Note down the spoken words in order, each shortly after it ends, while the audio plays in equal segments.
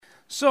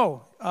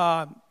So,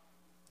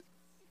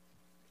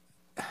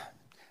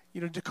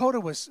 Dakota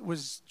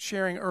was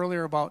sharing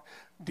earlier about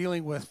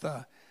dealing with,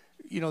 the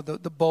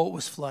boat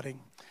was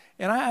flooding.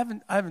 And I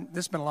haven't,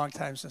 this has been a long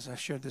time since I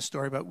shared this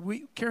story, but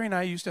Carrie and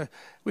I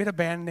we had a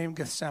band named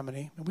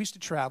Gethsemane, and we used to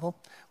travel.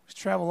 We used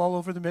to travel all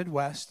over the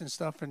Midwest and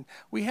stuff, and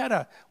we had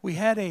a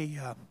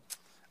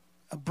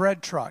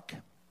bread truck,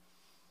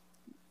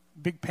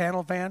 big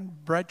panel van,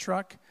 bread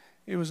truck.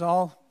 It was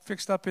all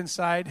fixed up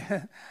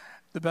inside.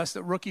 The best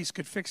that rookies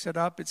could fix it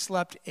up. It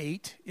slept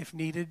 8 if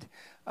needed.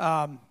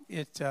 We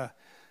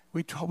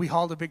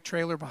hauled a big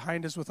trailer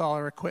behind us with all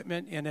our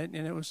equipment in it,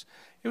 and it was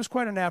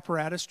quite an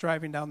apparatus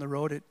driving down the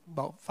road at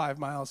about 5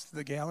 miles to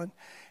the gallon,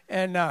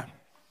 and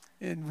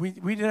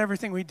we did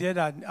everything we did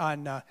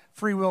on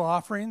free will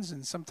offerings,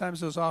 and sometimes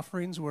those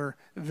offerings were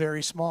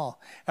very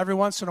small. Every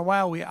once in a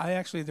while,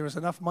 there was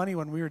enough money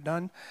when we were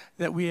done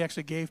that we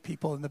actually gave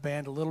people in the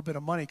band a little bit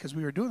of money because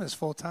we were doing this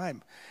full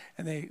time.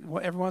 And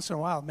every once in a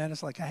while, man,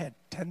 it's like I had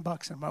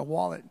 $10 in my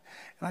wallet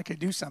and I could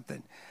do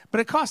something. But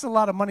it cost a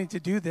lot of money to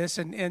do this,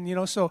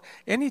 and so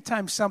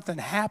anytime something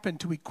happened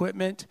to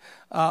equipment,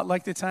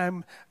 like the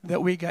time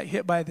that we got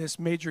hit by this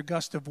major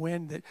gust of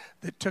wind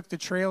that took the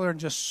trailer and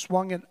just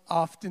swung it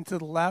off into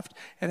the left,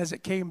 and as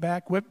it came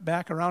back, whipped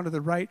back around to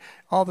the right,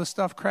 all the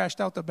stuff crashed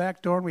out the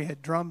back door, and we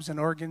had drums and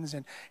organs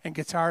and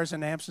guitars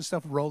and amps and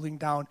stuff rolling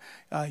down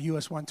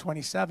US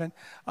 127.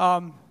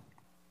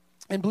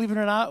 And believe it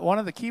or not, one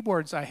of the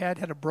keyboards I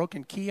had a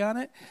broken key on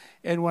it,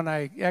 and when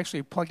I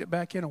actually plugged it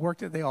back in and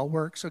worked it, they all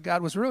worked. So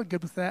God was really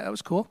good with that. That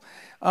was cool.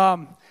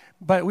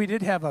 But we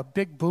did have a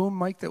big boom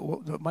mic that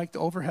mic'd the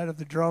overhead of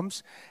the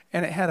drums,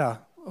 and it had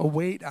a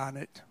weight on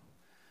it,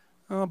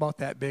 about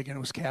that big, and it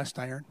was cast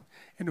iron.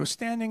 And it was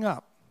standing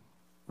up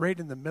right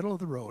in the middle of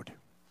the road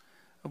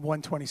of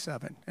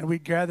 127. And we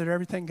gathered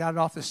everything, got it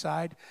off the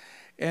side,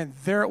 and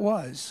there it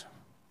was.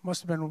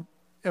 Must have been,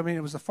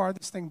 it was the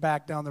farthest thing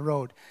back down the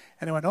road.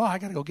 And I went, I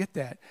got to go get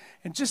that.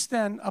 And just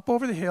then, up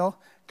over the hill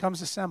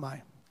comes a semi.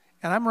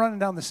 And I'm running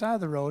down the side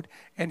of the road,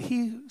 and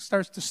he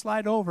starts to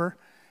slide over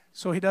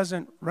so he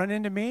doesn't run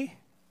into me.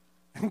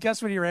 And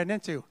guess what he ran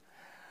into?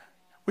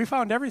 We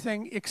found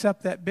everything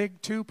except that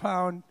big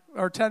 2-pound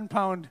or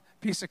 10-pound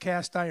piece of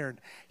cast iron.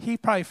 He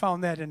probably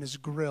found that in his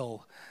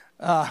grill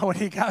when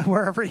he got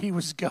wherever he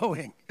was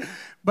going.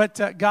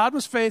 But God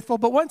was faithful.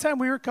 But one time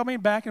we were coming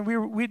back, and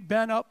we'd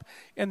been up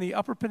in the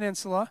Upper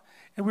Peninsula,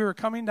 and we were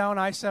coming down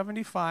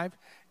I-75,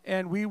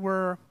 and we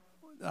were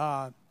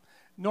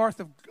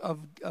north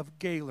of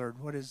Gaylord.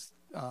 What is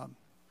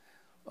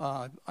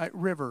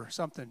river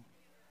something?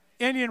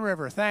 Indian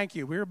River. Thank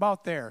you. We were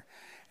about there,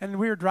 and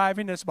we were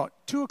driving. It's about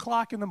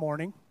 2:00 in the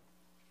morning.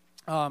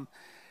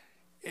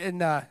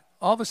 And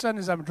all of a sudden,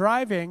 as I'm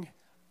driving,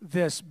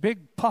 this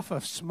big puff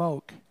of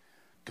smoke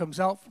comes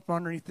out from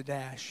underneath the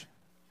dash.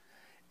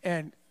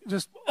 And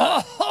just,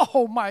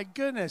 oh my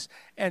goodness.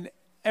 And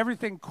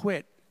everything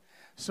quit.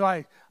 So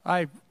I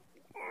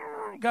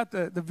got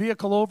the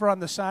vehicle over on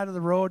the side of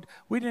the road.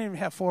 We didn't even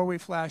have 4-way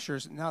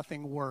flashers.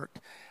 Nothing worked.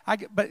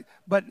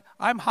 But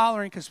I'm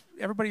hollering because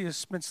everybody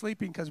has been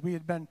sleeping because we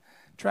had been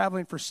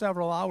traveling for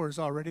several hours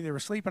already. They were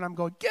sleeping. I'm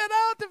going, get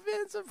out, the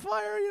vin's on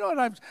fire,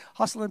 and I'm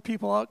hustling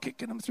people out,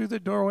 kicking them through the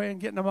doorway and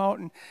getting them out.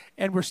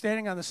 And we're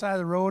standing on the side of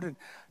the road and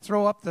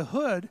throw up the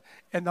hood,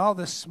 and all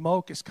this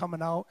smoke is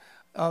coming out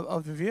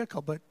of the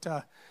vehicle. But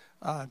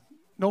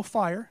no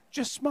fire,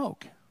 just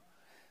smoke.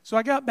 So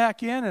I got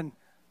back in and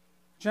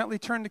gently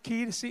turned the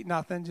key to see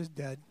nothing, just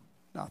dead,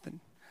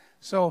 nothing.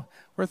 So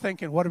we're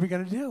thinking, what are we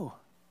going to do?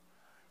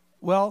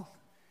 Well,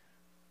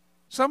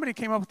 somebody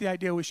came up with the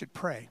idea we should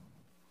pray.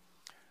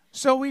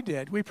 So we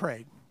did. We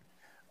prayed.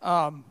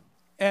 Nothing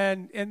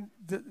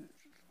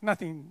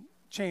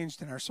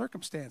changed in our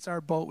circumstance. Our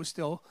boat was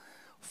still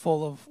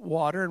full of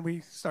water, and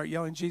we start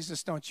yelling,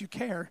 Jesus, don't you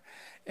care?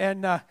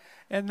 And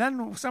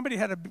then somebody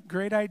had a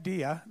great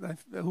idea.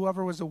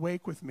 Whoever was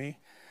awake with me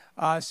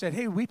said,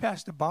 hey, we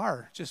passed a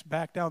bar just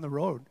back down the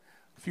road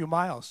a few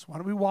miles. Why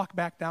don't we walk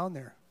back down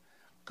there?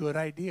 Good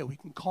idea. We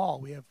can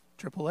call. We have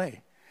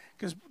AAA.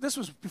 Because this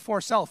was before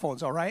cell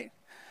phones, all right?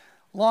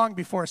 Long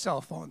before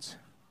cell phones.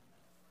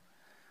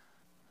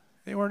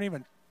 They weren't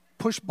even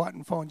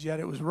push-button phones yet.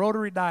 It was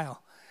rotary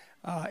dial.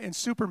 And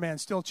Superman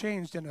still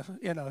changed in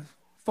a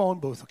phone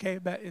booth, okay?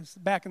 It's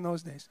back in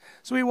those days.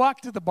 So we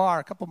walked to the bar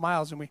a couple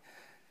miles, and we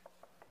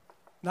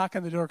knock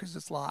on the door because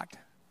it's locked.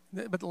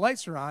 But the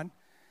lights are on.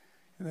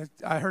 And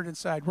I heard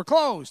inside, we're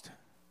closed.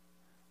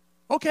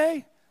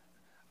 Okay.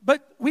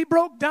 But we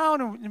broke down,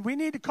 and we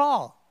need to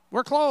call.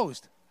 We're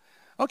closed.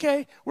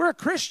 Okay. We're a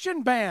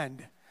Christian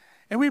band.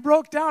 And we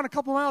broke down a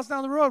couple miles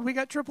down the road. We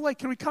got AAA.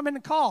 Can we come in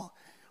and call?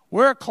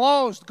 We're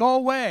closed. Go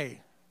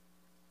away.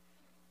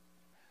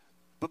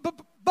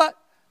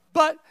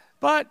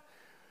 But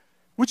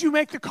would you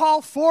make the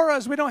call for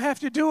us? We don't have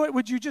to do it.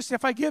 Would you just,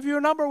 if I give you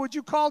a number, would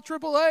you call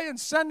AAA and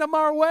send them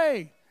our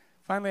way?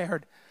 Finally, I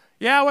heard,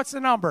 yeah, what's the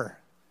number?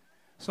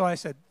 So I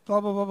said,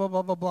 blah, blah, blah, blah,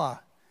 blah, blah, blah.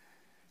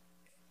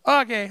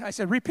 Okay, I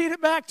said, repeat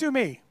it back to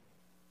me.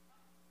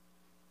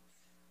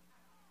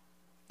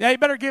 Yeah, you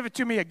better give it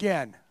to me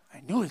again.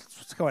 I knew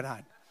what's going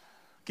on.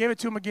 Gave it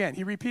to him again.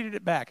 He repeated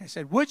it back. I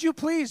said, would you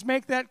please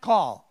make that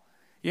call?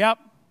 Yep.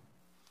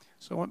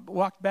 So I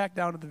walked back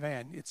down to the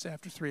van. It's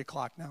after 3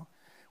 o'clock now.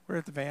 We're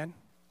at the van.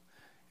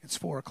 It's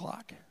 4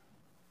 o'clock.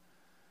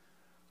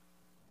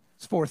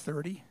 It's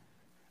 4:30.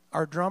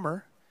 Our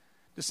drummer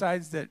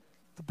decides that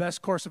the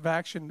best course of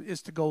action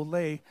is to go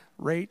lay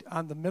right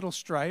on the middle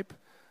stripe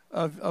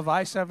of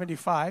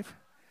I-75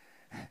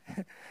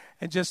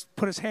 and just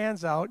put his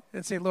hands out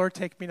and say, Lord,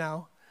 take me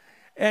now.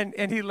 And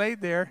he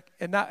laid there,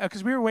 and not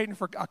because we were waiting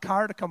for a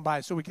car to come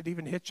by so we could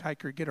even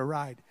hitchhike or get a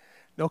ride.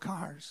 No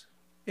cars.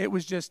 It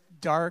was just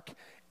dark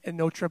and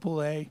no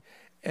AAA,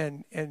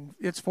 and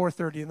it's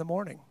 4:30 in the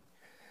morning.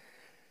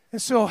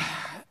 And so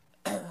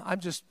I'm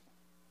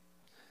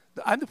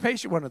the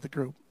patient one of the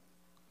group.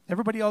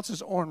 Everybody else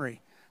is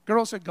ornery.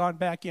 Girls had gone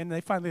back in.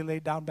 They finally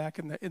laid down back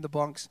in the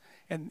bunks,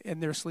 and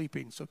they're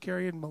sleeping. So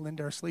Carrie and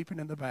Melinda are sleeping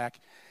in the back,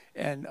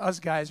 and us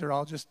guys are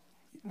all just,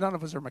 none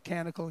of us are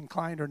mechanical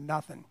inclined or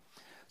nothing.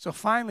 So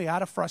finally,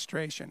 out of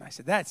frustration, I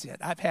said, that's it.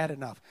 I've had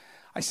enough.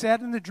 I sat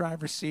in the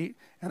driver's seat,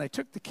 and I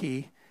took the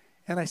key,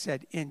 and I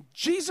said, in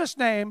Jesus'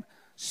 name,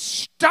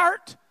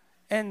 start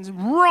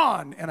and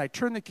run. And I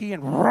turned the key,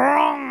 and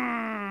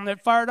run.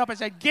 It fired up. I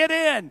said, get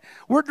in.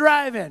 We're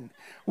driving.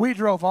 We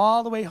drove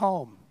all the way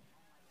home.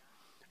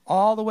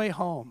 All the way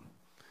home.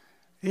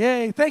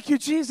 Yay. Thank you,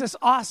 Jesus.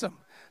 Awesome.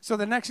 So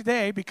the next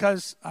day,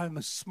 because I'm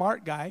a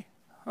smart guy,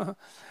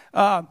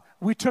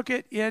 we took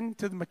it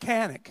into the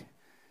mechanic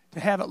to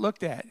have it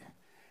looked at.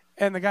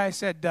 And the guy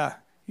said,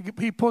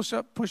 he pushes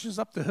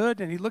up the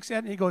hood, and he looks at it,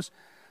 and he goes,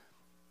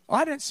 oh,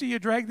 I didn't see you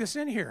drag this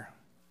in here.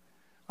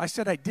 I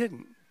said, I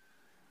didn't.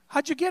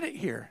 How'd you get it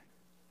here?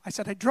 I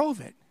said, I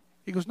drove it.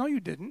 He goes, no, you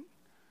didn't.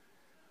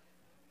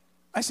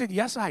 I said,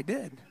 yes, I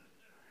did.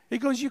 He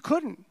goes, you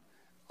couldn't.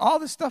 All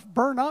this stuff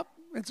burned up.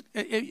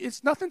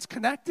 It's nothing's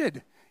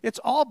connected. It's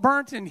all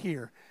burnt in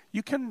here.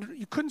 You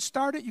couldn't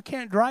start it. You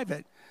can't drive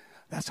it.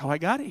 That's how I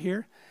got it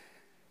here.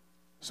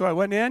 So I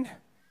went in,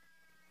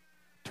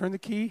 turned the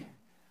key.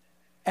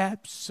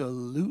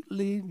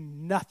 Absolutely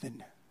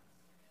nothing.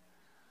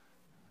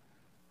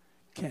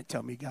 Can't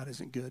tell me God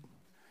isn't good.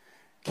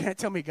 Can't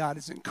tell me God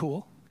isn't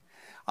cool.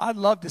 I'd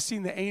love to see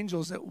the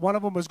angels that one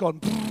of them was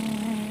going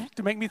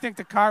to make me think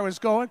the car was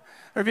going,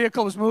 or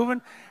vehicle was moving,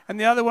 and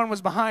the other one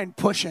was behind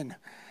pushing.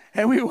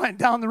 And we went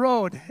down the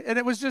road. And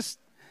it was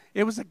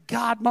a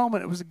God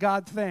moment. It was a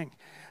God thing.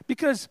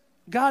 Because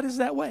God is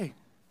that way.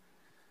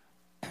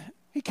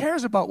 He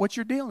cares about what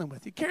you're dealing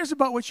with. He cares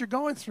about what you're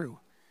going through.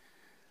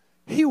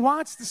 He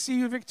wants to see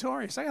you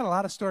victorious. I got a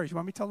lot of stories. You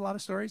want me to tell a lot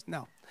of stories?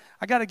 No.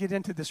 I got to get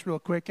into this real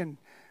quick, and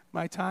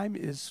my time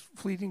is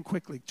fleeting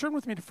quickly. Turn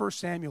with me to 1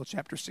 Samuel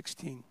chapter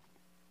 16.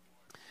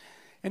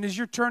 And as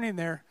you're turning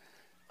there,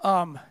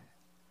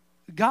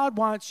 God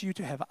wants you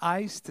to have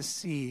eyes to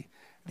see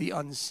the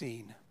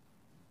unseen.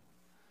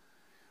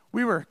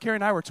 Carrie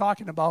and I were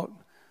talking about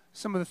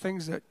some of the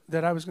things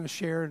that I was going to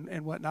share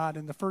and whatnot.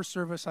 In the first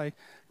service, I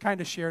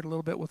kind of shared a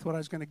little bit with what I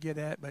was going to get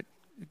at, but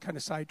it kind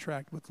of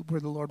sidetracked with where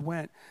the Lord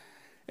went.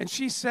 And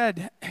she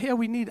said, yeah,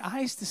 we need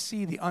eyes to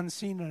see the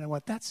unseen. And I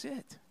went, that's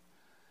it.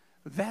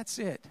 That's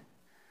it.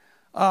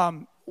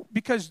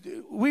 Because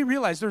we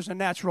realize there's a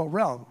natural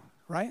realm,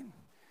 right?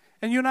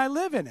 And you and I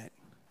live in it.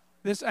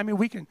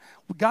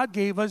 God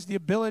gave us the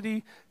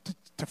ability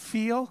to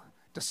feel,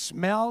 to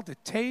smell, to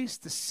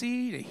taste, to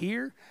see, to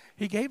hear.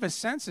 He gave us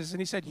senses,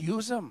 and he said,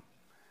 use them.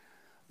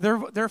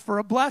 They're for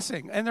a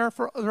blessing, and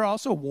they're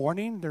also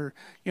warning. They're,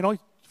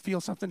 feel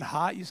something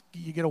hot,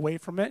 you get away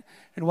from it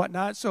and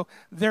whatnot. So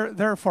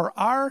they're for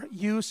our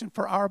use and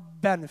for our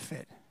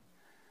benefit.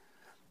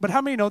 But how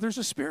many know there's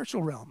a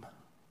spiritual realm?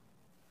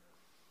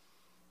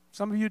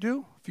 Some of you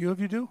do. A few of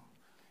you do.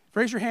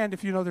 Raise your hand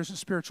if you know there's a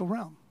spiritual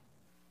realm.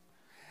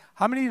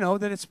 How many know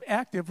that it's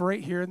active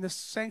right here in this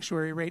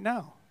sanctuary right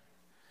now?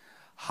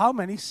 How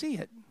many see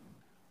it?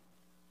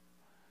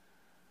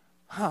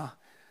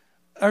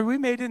 Are we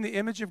made in the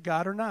image of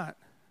God or not?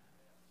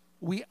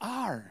 We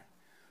are.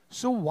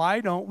 So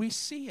why don't we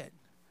see it?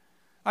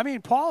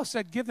 Paul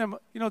said, give them,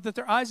 that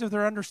their eyes of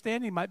their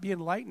understanding might be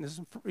enlightened. This is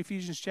in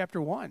Ephesians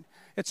chapter 1.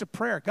 It's a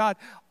prayer. God,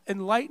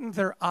 enlighten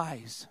their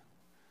eyes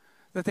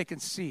that they can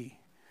see.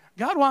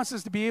 God wants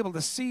us to be able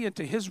to see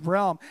into his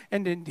realm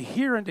and to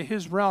hear into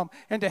his realm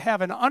and to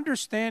have an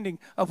understanding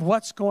of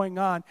what's going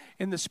on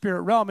in the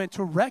spirit realm and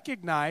to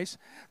recognize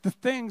the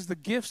things, the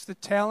gifts, the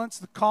talents,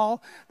 the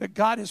call that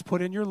God has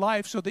put in your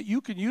life so that you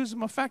can use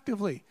them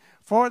effectively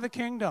for the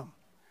kingdom.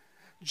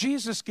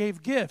 Jesus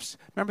gave gifts.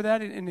 Remember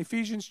that in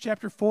Ephesians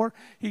chapter 4?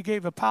 He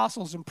gave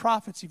apostles and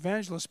prophets,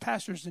 evangelists,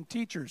 pastors, and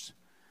teachers.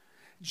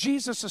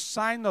 Jesus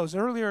assigned those.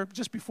 Earlier,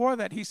 just before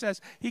that, he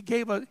says he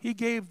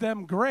gave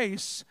them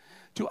grace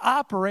to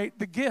operate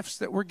the gifts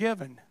that were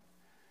given.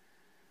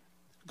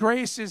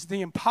 Grace is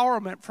the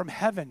empowerment from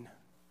heaven.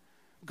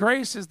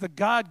 Grace is the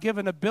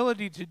God-given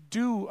ability to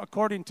do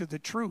according to the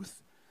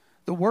truth,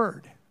 the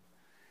word.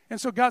 And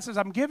so God says,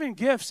 I'm giving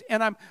gifts,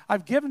 and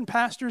I've given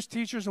pastors,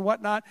 teachers, and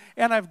whatnot,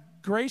 and I've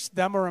graced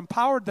them or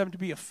empowered them to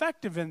be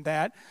effective in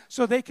that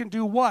so they can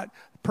do what?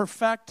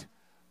 Perfect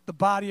the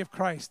body of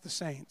Christ, the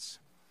saints.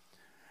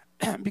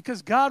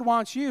 Because God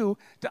wants you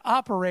to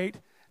operate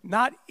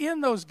not in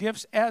those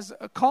gifts as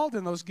called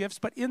in those gifts,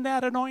 but in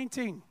that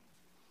anointing.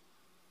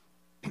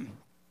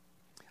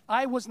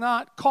 I was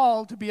not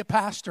called to be a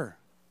pastor.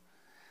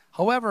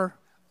 However,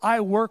 I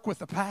work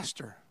with a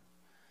pastor.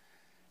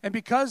 And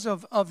because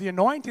of the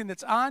anointing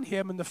that's on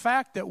him and the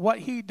fact that what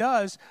he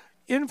does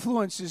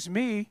influences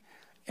me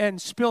and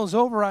spills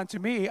over onto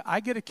me, I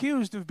get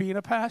accused of being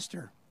a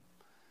pastor.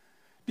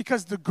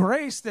 Because the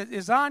grace that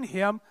is on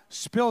him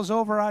spills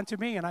over onto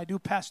me, and I do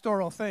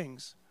pastoral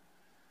things,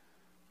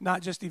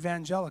 not just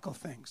evangelical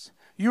things.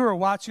 You were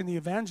watching the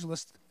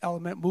evangelist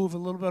element move a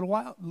little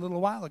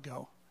while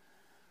ago.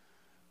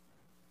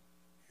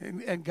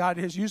 And God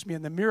has used me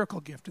in the miracle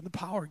gift and the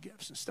power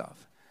gifts and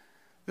stuff.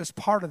 That's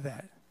part of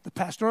that. The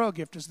pastoral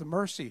gift is the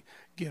mercy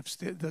gifts,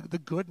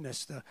 the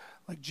goodness,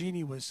 like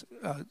Jeannie was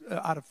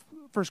out of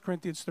 1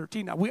 Corinthians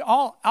 13. Now, we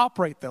all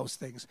operate those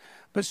things,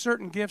 but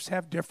certain gifts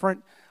have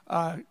different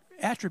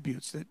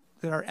attributes that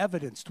are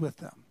evidenced with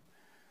them.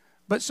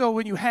 But so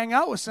when you hang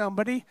out with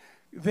somebody,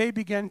 they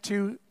begin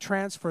to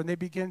transfer, and they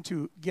begin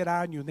to get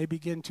on you, and they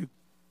begin to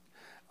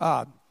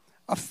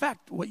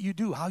affect what you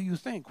do, how you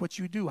think, what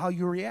you do, how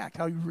you react,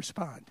 how you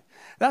respond.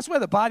 That's why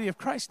the body of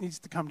Christ needs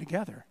to come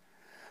together.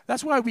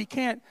 That's why we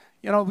can't,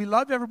 we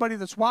love everybody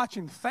that's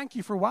watching. Thank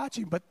you for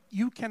watching, but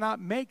you cannot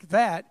make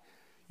that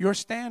your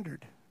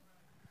standard.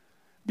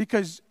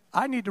 Because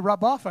I need to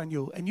rub off on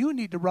you, and you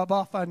need to rub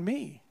off on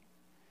me.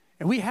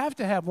 And we have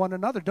to have one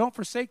another. Don't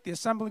forsake the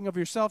assembling of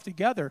yourself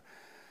together.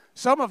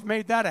 Some have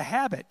made that a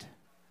habit.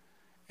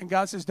 And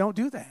God says, don't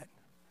do that.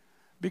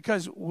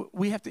 Because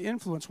we have to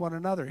influence one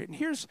another. And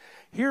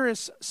here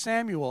is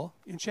Samuel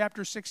in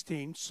chapter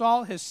 16.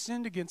 Saul has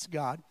sinned against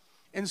God.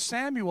 And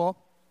Samuel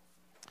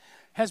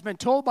has been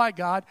told by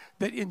God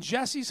that in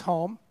Jesse's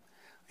home,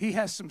 he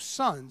has some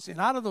sons.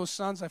 And out of those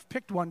sons, I've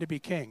picked one to be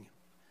king.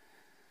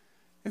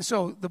 And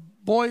so the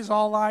boys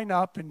all line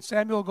up, and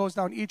Samuel goes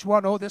down each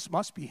one. Oh, this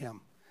must be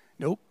him.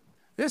 Nope.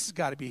 This has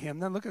got to be him.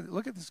 Then look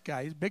at this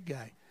guy. He's a big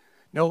guy.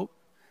 Nope.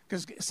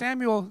 Because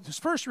Samuel, his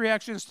first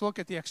reaction is to look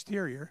at the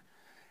exterior.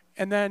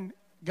 And then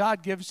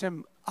God gives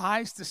him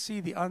eyes to see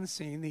the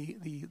unseen,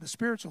 the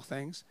spiritual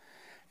things,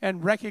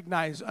 and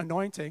recognize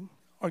anointing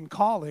and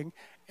calling,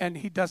 and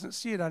he doesn't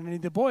see it on any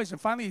of the boys.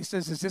 And finally he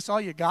says, is this all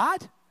you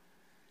got?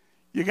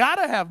 You got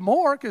to have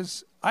more,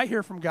 because I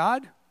hear from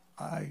God.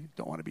 I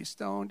don't want to be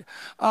stoned.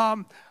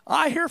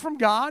 I hear from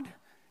God.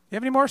 You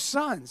have any more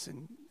sons?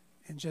 And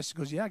Jesse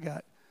goes, yeah,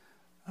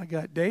 I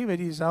got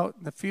David. He's out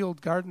in the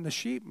field guarding the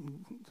sheep.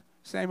 And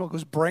Samuel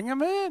goes, bring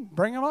him in,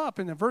 bring him up.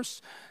 And in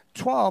verse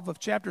 12 of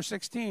chapter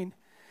 16,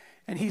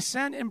 and he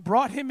sent and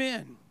brought him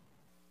in.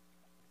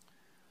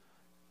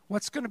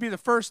 What's going to be the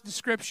first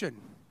description?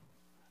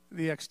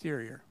 The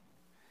exterior.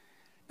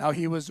 Now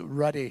he was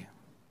ruddy.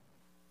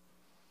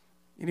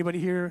 Anybody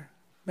here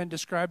been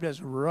described as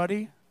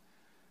ruddy?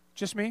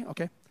 Just me?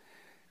 Okay.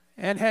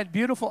 And had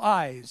beautiful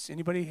eyes.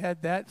 Anybody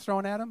had that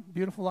thrown at him?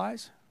 Beautiful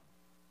eyes?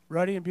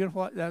 Ruddy and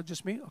beautiful eyes? That was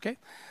just me? Okay.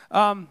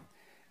 And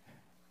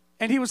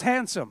he was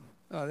handsome.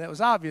 That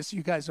was obvious.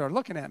 You guys are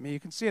looking at me. You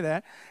can see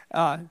that.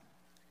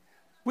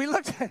 We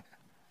looked at...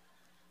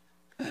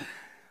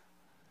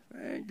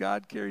 And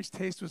God carries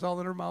taste was all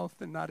in her mouth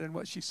and not in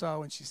what she saw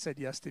when she said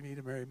yes to me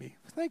to marry me.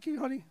 Thank you,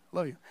 honey.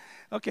 Love you.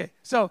 Okay,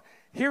 so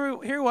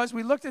here was.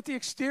 We looked at the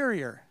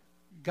exterior.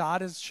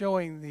 God is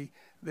showing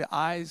the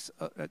eyes,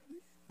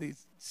 the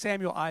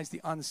Samuel eyes, the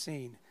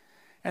unseen.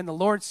 And the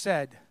Lord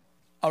said,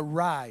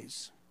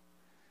 arise.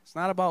 It's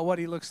not about what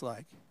he looks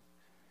like.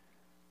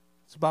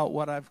 It's about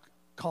what I've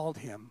called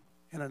him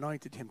and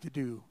anointed him to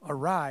do.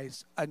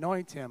 Arise,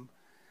 anoint him,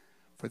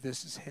 for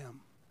this is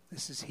him.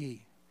 This is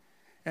he.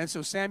 And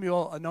so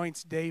Samuel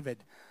anoints David.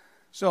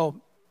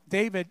 So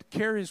David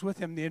carries with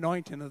him the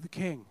anointing of the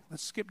king.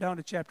 Let's skip down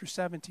to chapter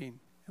 17,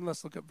 and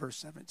let's look at verse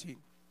 17.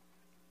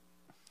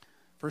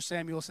 1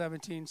 Samuel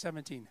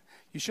 17:17.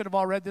 You should have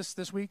all read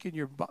this week in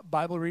your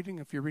Bible reading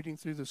if you're reading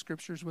through the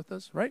scriptures with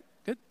us, right?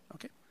 Good?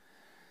 Okay.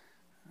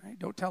 All right,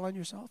 don't tell on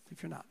yourself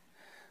if you're not.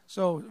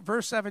 So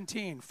verse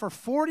 17, for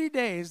 40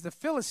 days the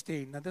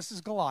Philistine, now this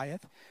is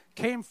Goliath,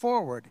 came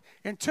forward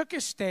and took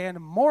his stand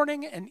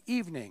morning and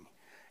evening.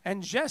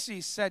 And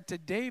Jesse said to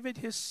David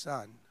his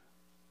son.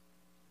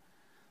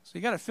 So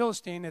you got a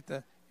Philistine at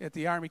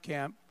the army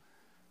camp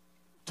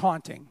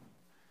taunting.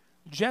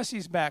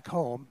 Jesse's back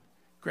home,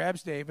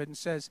 grabs David and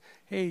says,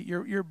 hey,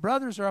 your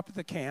brothers are up at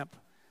the camp.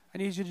 I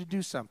need you to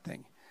do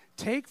something.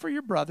 Take for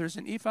your brothers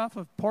an ephah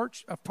of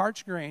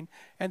parched grain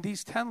and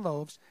these 10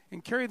 loaves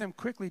and carry them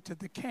quickly to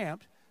the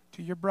camp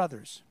to your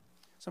brothers.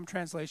 Some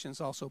translations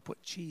also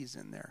put cheese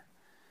in there.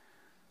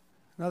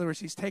 In other words,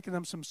 he's taking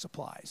them some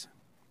supplies.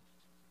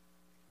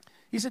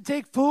 He said,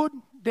 take food,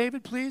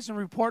 David, please, and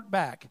report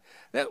back.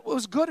 That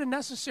was good and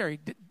necessary.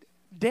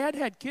 Dad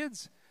had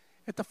kids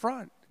at the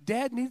front.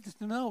 Dad needed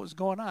to know what was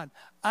going on.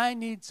 I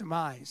need some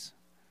eyes.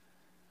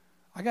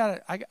 I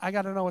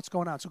gotta know what's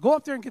going on. So go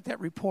up there and get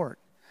that report.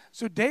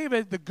 So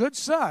David, the good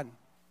son,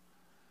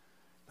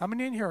 how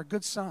many in here are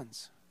good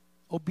sons?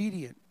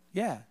 Obedient,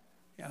 yeah.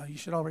 You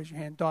should all raise your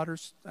hand.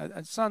 Daughters,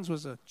 sons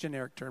was a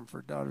generic term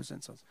for daughters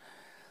and sons.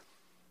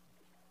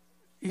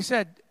 He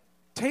said,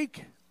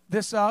 take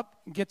this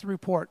up and get the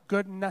report,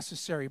 good and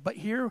necessary. But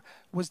here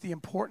was the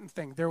important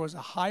thing. There was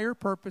a higher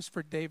purpose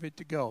for David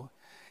to go.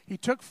 He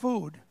took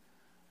food.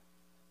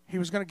 He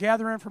was going to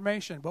gather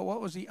information. But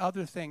what was the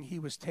other thing he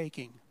was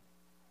taking?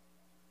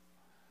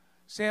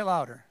 Say it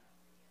louder.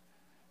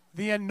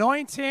 The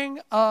anointing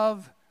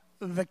of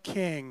the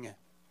king.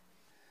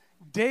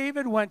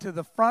 David went to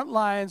the front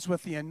lines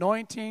with the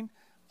anointing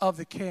of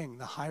the king,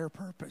 the higher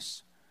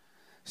purpose.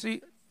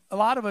 See, a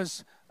lot of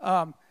us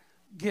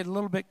get a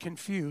little bit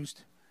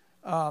confused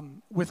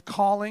with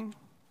calling,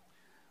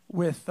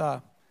 with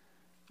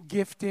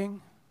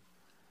gifting,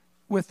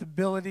 with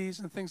abilities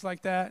and things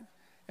like that.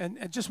 And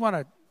I just want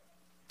to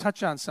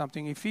touch on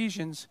something.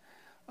 Ephesians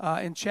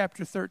in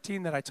chapter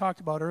 13 that I talked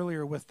about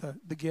earlier with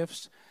the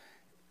gifts.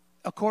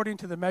 According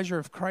to the measure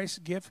of Christ's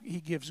gift,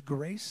 he gives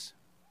grace.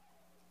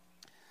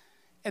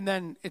 And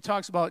then it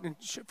talks about in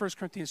 1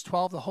 Corinthians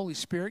 12, the Holy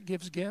Spirit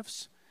gives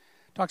gifts.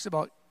 It talks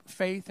about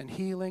faith and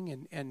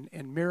healing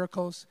and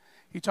miracles.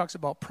 He talks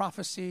about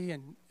prophecy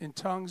and in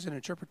tongues and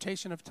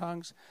interpretation of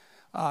tongues.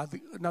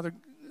 Another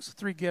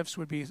 3 gifts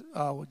would be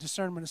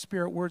discernment of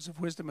spirit, words of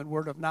wisdom, and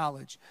word of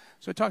knowledge.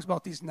 So it talks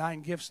about these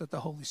 9 gifts that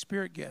the Holy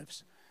Spirit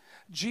gives.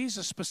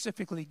 Jesus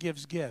specifically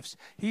gives gifts.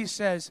 He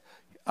says,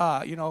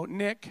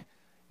 Nick,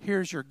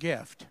 here's your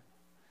gift.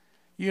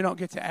 You don't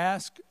get to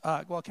ask,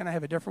 well, can I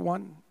have a different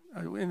one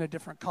in a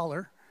different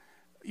color?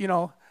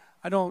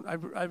 I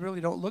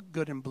really don't look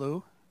good in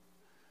blue.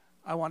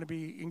 I want to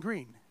be in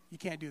green. You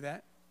can't do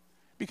that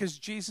because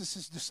Jesus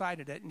has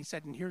decided it, and he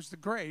said, and here's the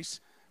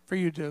grace for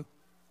you to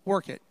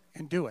work it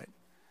and do it.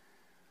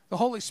 The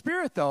Holy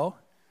Spirit, though,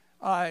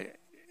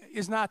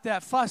 is not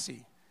that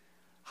fussy.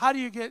 How do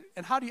you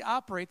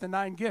operate the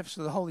 9 gifts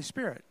of the Holy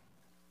Spirit?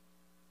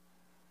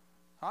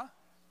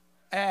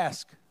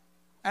 Ask.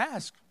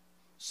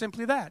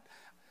 Simply that.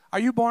 Are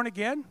you born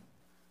again?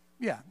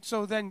 Yeah.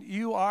 So then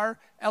you are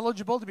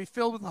eligible to be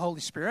filled with the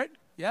Holy Spirit.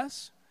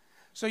 Yes.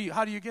 So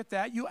how do you get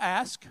that? You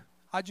ask.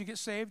 How do you get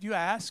saved? You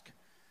ask.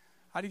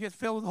 How do you get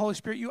filled with the Holy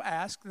Spirit? You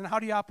ask. Then how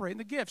do you operate in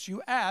the gifts?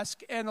 You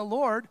ask, and the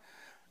Lord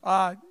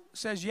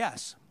says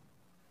yes.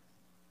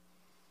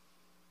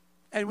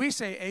 And we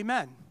say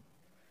amen.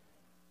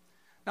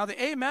 Now,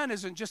 the amen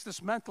isn't just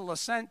this mental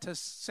assent to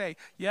say,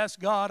 yes,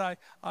 God,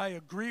 I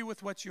agree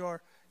with what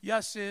your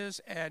yes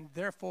is, and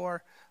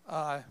therefore,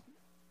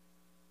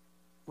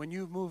 when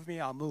you move me,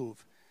 I'll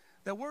move.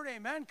 The word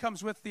amen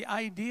comes with the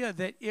idea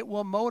that it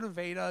will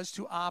motivate us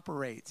to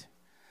operate.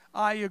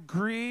 I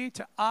agree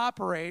to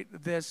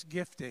operate this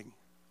gifting.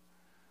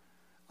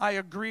 I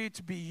agree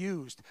to be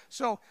used.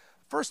 So,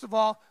 first of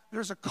all,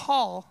 there's a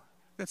call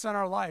that's on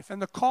our life, and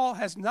the call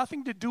has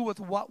nothing to do with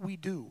what we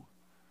do.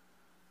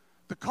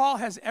 The call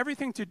has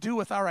everything to do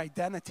with our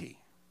identity.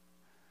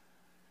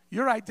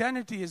 Your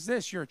identity is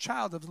this: you're a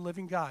child of the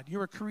living God. You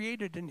were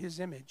created in his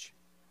image.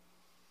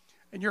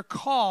 And your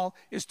call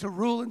is to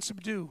rule and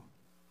subdue.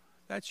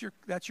 That's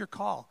your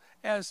call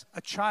as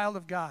a child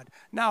of God.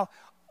 Now,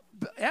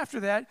 after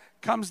that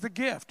comes the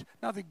gift.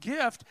 Now, the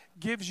gift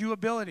gives you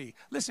ability.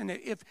 Listen,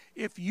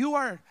 if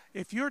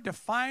you're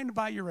defined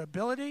by your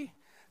ability,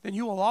 then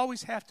you will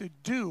always have to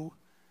do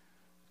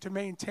to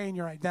maintain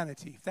your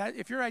identity.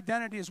 If your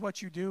identity is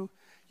what you do,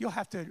 you'll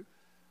have to,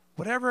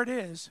 whatever it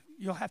is,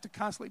 you'll have to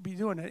constantly be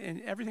doing it,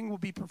 and everything will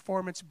be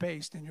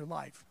performance-based in your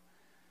life.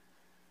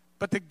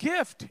 But the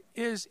gift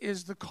is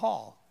the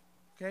call,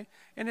 okay?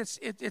 And it's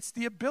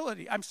the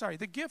ability.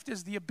 The gift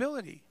is the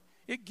ability.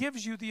 It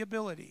gives you the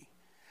ability.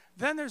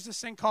 Then there's this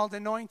thing called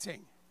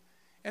anointing.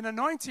 And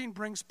anointing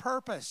brings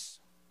purpose.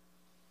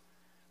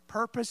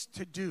 Purpose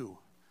to do.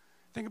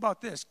 Think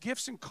about this.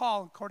 Gifts and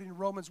call, according to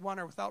Romans 1,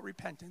 are without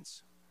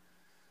repentance.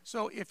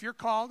 So if you're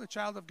called a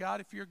child of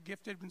God, if you're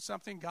gifted in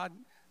something, God,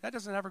 that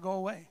doesn't ever go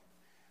away.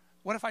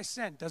 What if I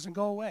sin? Doesn't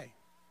go away.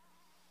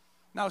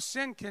 Now,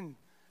 sin can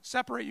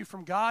separate you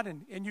from God,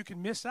 and you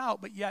can miss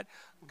out, but yet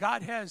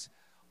God has,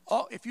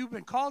 if you've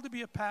been called to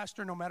be a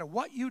pastor, no matter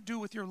what you do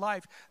with your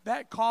life,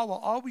 that call will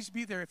always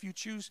be there if you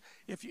choose,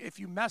 if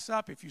you mess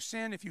up, if you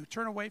sin, if you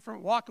turn away from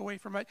it, walk away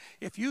from it,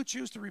 if you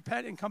choose to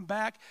repent and come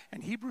back,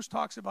 and Hebrews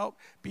talks about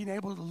being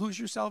able to lose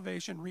your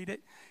salvation, read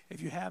it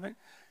if you haven't,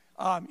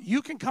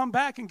 you can come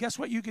back, and guess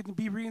what you can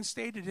be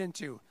reinstated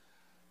into?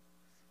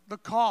 The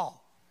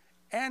call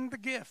and the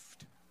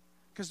gift,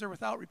 because they're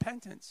without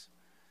repentance.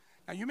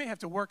 Now, you may have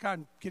to work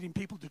on getting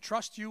people to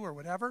trust you or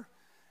whatever.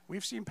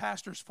 We've seen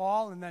pastors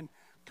fall and then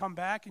come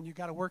back, and you've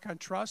got to work on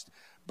trust.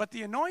 But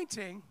the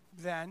anointing,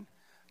 then,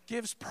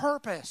 gives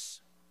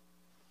purpose.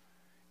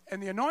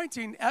 And the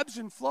anointing ebbs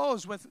and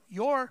flows with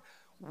your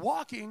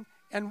walking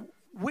and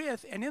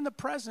with and in the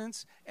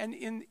presence and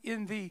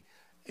in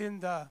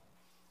the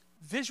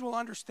visual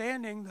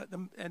understanding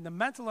and the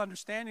mental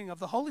understanding of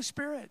the Holy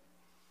Spirit.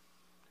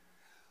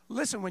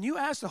 Listen, when you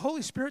asked the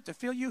Holy Spirit to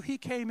fill you, he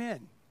came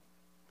in.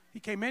 He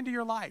came into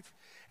your life,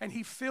 and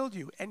he filled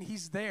you, and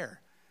he's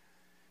there.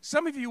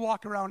 Some of you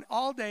walk around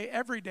all day,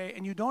 every day,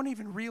 and you don't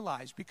even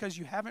realize because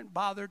you haven't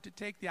bothered to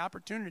take the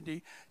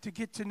opportunity to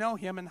get to know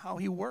him and how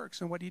he works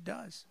and what he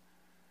does.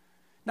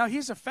 Now,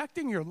 he's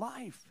affecting your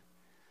life,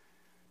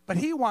 but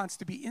he wants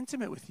to be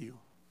intimate with you.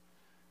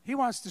 He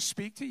wants to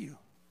speak to you.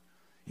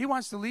 He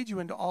wants to lead you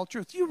into all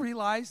truth. Do you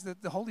realize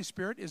that the Holy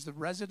Spirit is the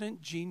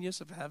resident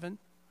genius of heaven?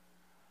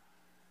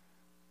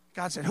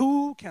 God said,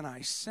 who can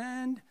I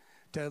send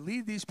to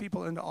lead these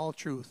people into all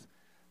truth?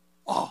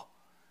 Oh,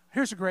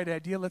 here's a great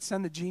idea. Let's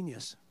send the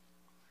genius.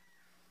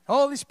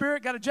 Holy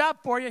Spirit, got a job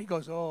for you. He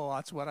goes, oh,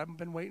 that's what I've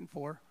been waiting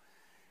for.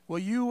 Will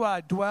you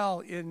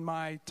dwell in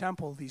my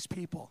temple, these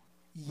people?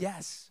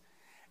 Yes.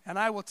 And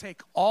I will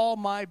take all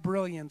my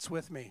brilliance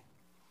with me,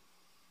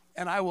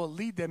 and I will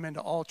lead them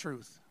into all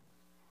truth.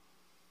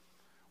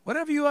 What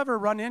have you ever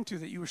run into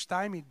that you were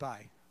stymied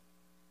by?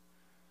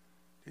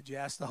 Did you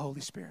ask the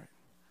Holy Spirit?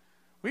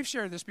 We've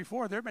shared this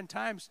before. There have been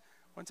times,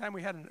 one time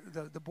we had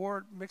the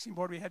board, mixing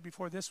board we had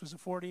before this was a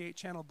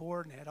 48-channel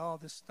board and had all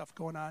this stuff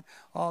going on,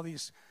 all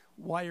these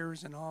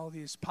wires and all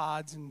these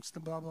pods and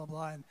blah, blah,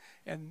 blah,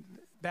 and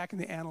back in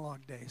the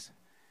analog days.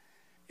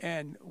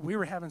 And we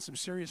were having some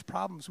serious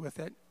problems with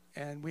it,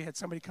 and we had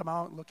somebody come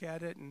out and look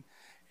at it,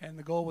 and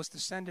the goal was to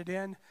send it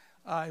in.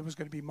 It was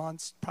going to be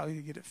months probably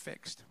to get it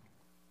fixed.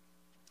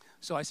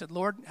 So I said,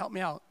 Lord, help me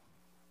out.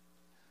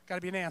 Got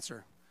to be an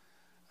answer.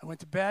 I went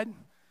to bed.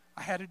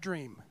 I had a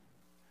dream.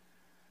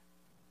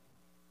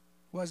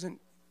 Didn't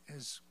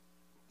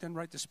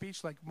write the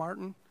speech like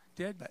Martin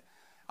did, but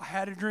I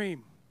had a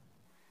dream.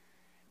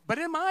 But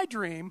in my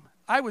dream,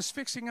 I was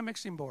fixing a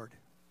mixing board.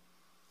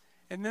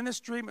 And then this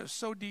dream was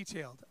so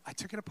detailed. I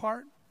took it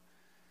apart.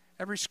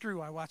 Every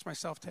screw I watched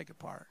myself take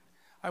apart.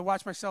 I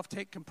watched myself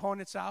take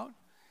components out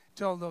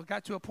until it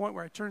got to a point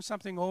where I turned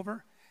something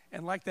over,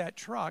 and like that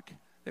truck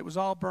that was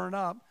all burned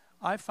up,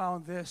 I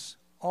found this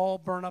all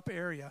burned up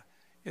area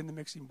in the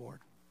mixing board.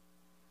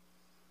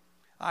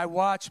 I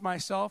watched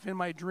myself in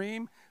my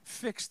dream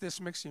fix this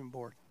mixing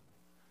board.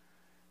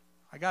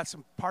 I got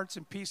some parts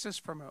and pieces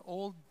from an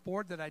old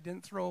board that I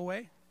didn't throw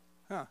away.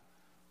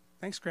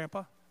 Thanks,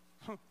 Grandpa.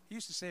 He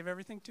used to save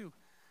everything too.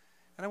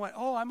 And I went,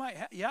 oh,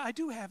 I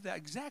do have that,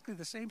 exactly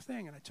the same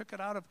thing. And I took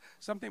it out of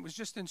something that was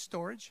just in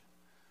storage.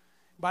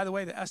 By the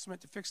way, the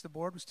estimate to fix the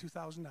board was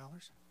 $2,000.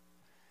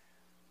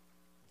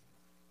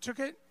 Took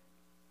it,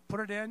 put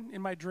it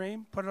in my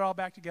dream, put it all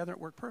back together. It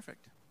worked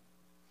perfect.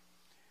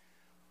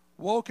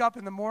 Woke up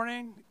in the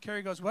morning.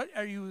 Carrie goes, what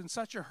are you in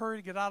such a hurry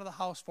to get out of the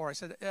house for? I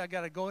said, I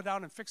got to go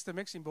down and fix the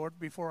mixing board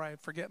before I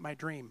forget my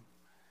dream.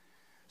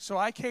 So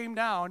I came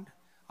down.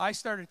 I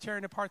started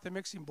tearing apart the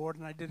mixing board,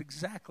 and I did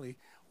exactly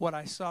what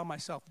I saw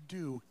myself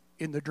do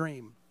in the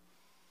dream.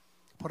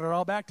 Put it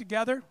all back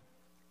together.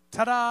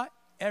 Ta-da!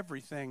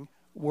 Everything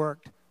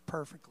worked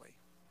perfectly.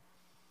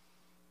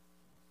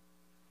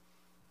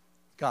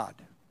 God.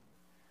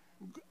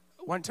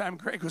 One time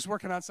Greg was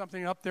working on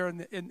something up there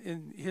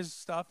in his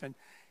stuff, and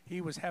he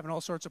was having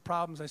all sorts of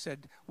problems. I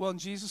said, well, in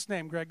Jesus'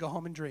 name, Greg, go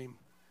home and dream.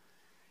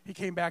 He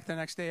came back the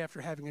next day after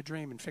having a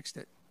dream and fixed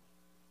it.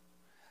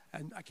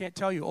 And I can't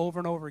tell you over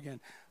and over again,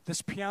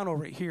 this piano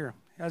right here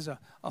has a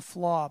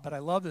flaw, but I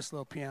love this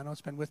little piano.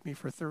 It's been with me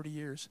for 30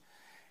 years.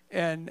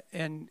 And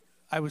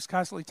I was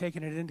constantly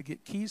taking it in to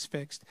get keys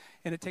fixed,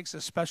 and it takes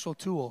a special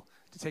tool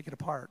to take it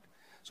apart.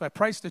 So I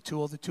priced the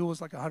tool. The tool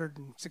was like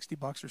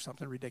 $160 or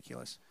something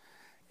ridiculous.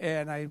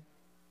 And I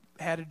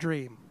had a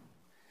dream.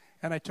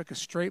 And I took a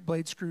straight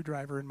blade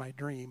screwdriver in my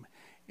dream,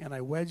 and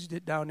I wedged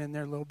it down in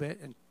there a little bit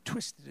and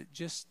twisted it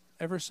just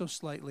ever so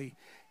slightly,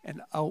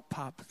 and out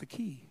popped the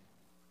key.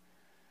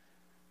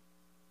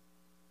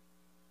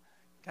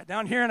 Got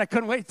down here, and I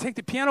couldn't wait to take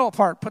the piano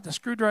apart, put the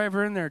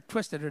screwdriver in there,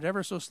 twisted it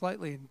ever so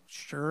slightly, and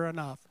sure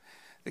enough,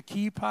 the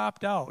key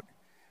popped out.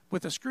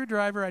 With a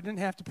screwdriver, I didn't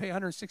have to pay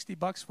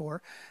 $160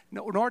 for,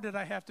 nor did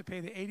I have to pay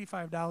the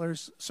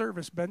 $85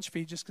 service bench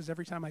fee just because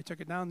every time I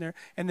took it down there,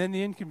 and then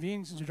the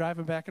inconvenience of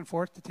driving back and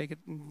forth to take it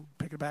and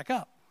pick it back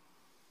up.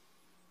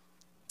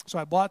 So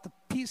I bought the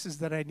pieces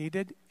that I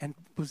needed and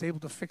was able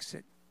to fix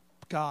it.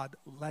 God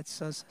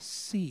lets us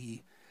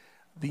see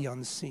the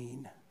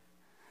unseen.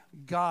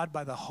 God,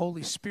 by the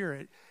Holy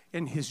Spirit,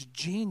 in his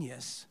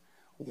genius,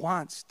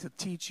 wants to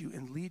teach you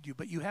and lead you,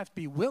 but you have to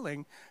be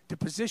willing to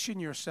position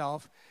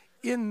yourself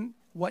in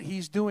what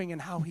he's doing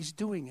and how he's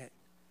doing it.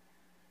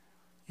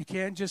 You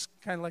can't just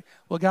kind of like,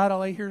 well, God, I'll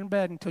lay here in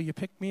bed until you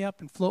pick me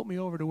up and float me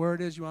over to where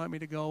it is you want me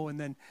to go, and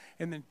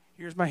then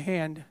here's my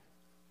hand.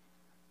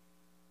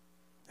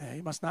 Hey,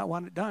 he must not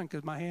want it done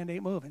because my hand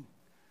ain't moving.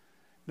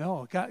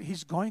 No, God,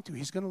 he's going to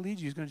lead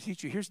you. He's going to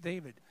teach you. Here's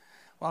David.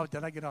 Wow,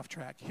 did I get off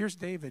track? Here's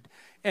David,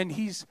 and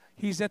he's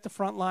at the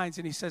front lines,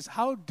 and he says,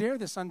 how dare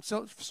this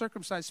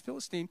uncircumcised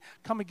Philistine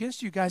come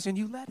against you guys, and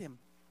you let him?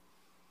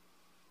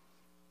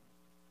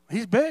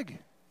 He's big.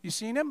 You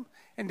seen him?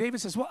 And David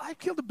says, well, I've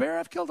killed a bear.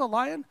 I've killed a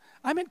lion.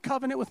 I'm in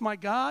covenant with my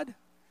God.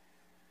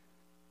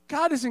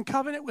 God is in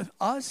covenant with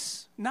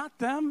us, not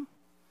them.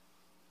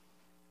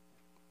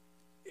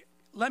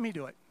 Let me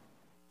do it.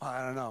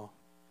 I don't know.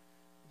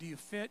 Do you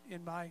fit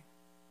in my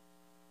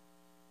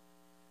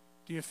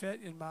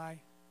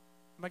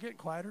Am I getting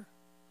quieter?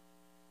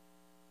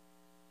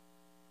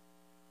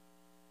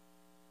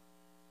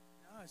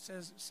 No, it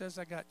says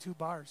I got 2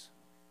 bars.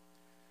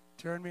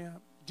 Turn me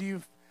up. Do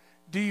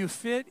you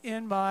fit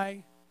in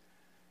my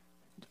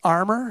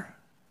armor?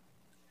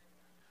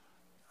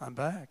 I'm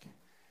back.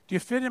 Do you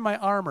fit in my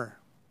armor?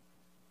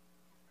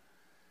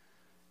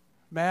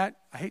 Matt,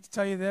 I hate to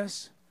tell you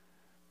this,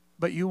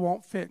 but you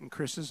won't fit in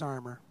Chris's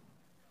armor.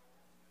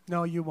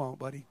 No, you won't,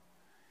 buddy.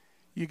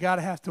 You're going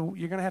to have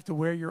to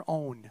wear your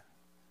own.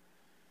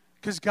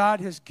 Because God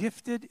has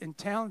gifted and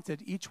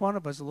talented each one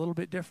of us a little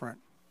bit different.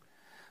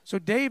 So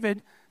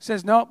David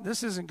says, nope,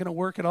 this isn't going to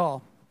work at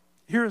all.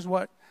 Here's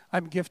what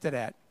I'm gifted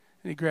at.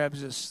 And he grabs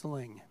his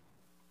sling.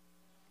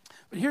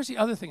 But here's the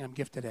other thing I'm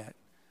gifted at.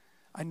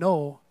 I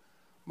know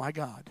my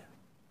God.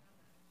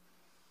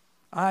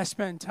 I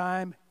spend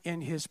time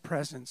in his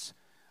presence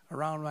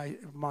around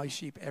my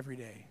sheep every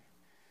day.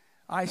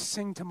 I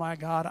sing to my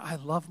God. I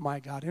love my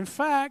God. In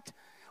fact,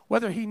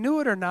 whether he knew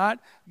it or not,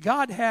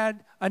 God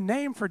had a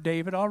name for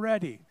David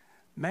already.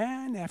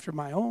 Man after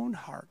my own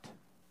heart.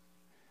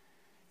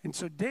 And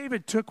so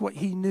David took what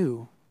he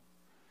knew,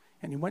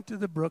 and he went to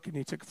the brook, and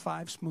he took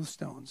 5 smooth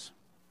stones.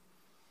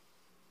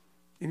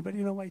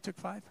 Anybody know why he took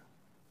 5?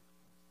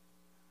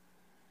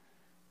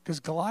 Because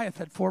Goliath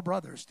had 4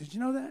 brothers. Did you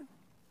know that?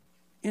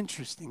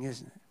 Interesting,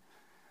 isn't it?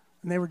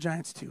 And they were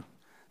giants too.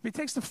 But he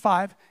takes the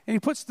 5, and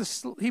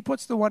he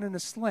puts the one in a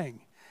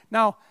sling.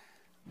 Now,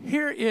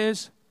 here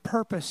is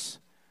purpose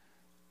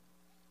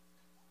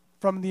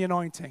from the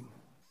anointing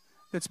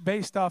that's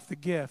based off the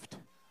gift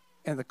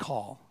and the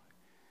call.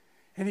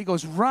 And he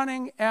goes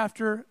running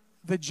after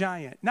the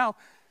giant. Now,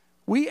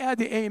 we add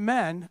the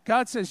amen.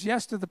 God says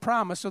yes to the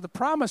promise. So the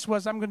promise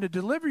was, I'm going to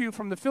deliver you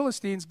from the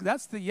Philistines.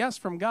 That's the yes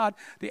from God.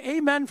 The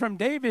amen from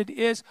David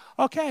is,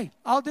 okay,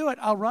 I'll do it.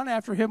 I'll run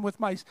after him with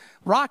my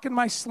rock and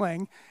my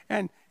sling.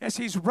 And as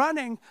he's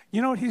running,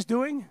 you know what he's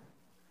doing?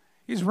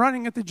 He's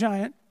running at the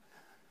giant.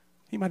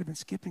 He might have been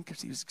skipping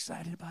because he was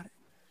excited about it.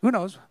 Who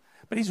knows?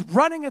 But he's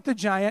running at the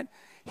giant.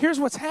 Here's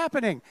what's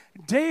happening.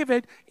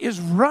 David is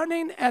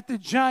running at the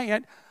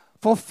giant,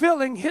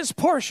 fulfilling his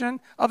portion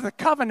of the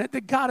covenant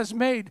that God has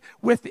made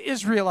with the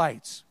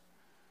Israelites.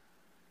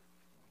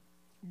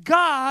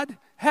 God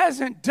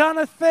hasn't done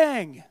a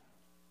thing.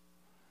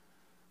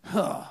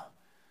 What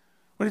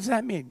does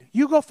that mean?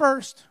 You go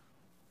first.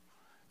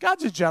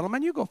 God's a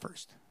gentleman. You go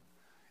first.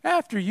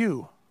 After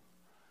you.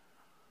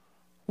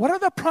 What are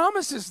the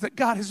promises that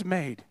God has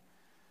made?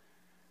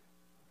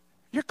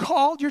 You're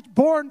called. You're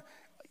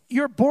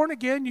born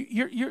again.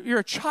 You're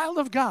a child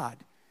of God.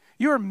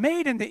 You are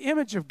made in the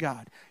image of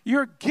God.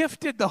 You're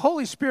gifted. The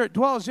Holy Spirit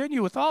dwells in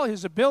you with all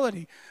his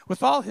ability,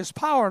 with all his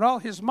power and all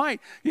his might.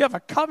 You have a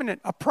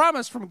covenant, a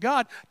promise from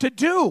God to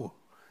do.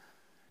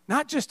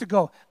 Not just to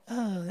go,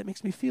 oh, that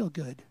makes me feel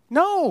good.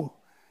 No,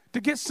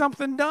 to get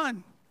something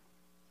done,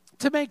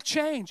 to make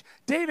change.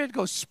 David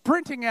goes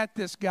sprinting at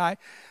this guy,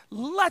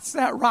 lets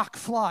that rock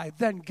fly.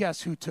 Then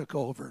guess who took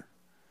over?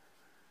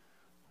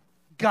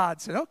 God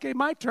said, okay,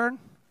 my turn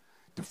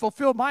to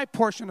fulfill my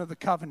portion of the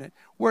covenant.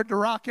 Where'd the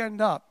rock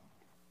end up?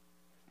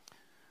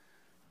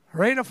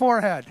 Right in the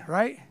forehead,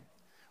 right?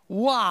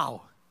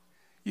 Wow.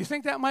 You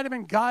think that might have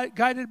been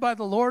guided by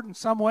the Lord in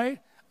some way?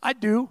 I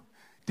do.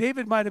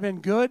 David might have been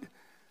good,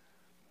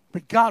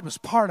 but God was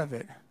part of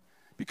it.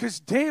 Because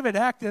David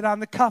acted on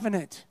the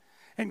covenant.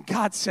 And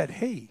God said,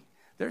 hey,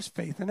 there's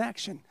faith in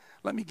action.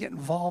 Let me get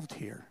involved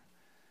here.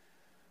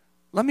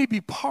 Let me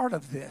be part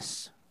of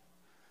this.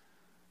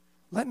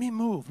 Let me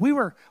move. We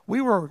were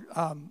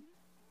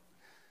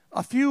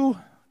a few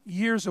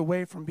years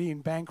away from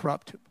being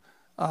bankrupt,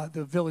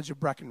 the village of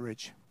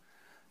Breckenridge.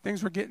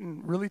 Things were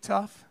getting really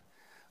tough.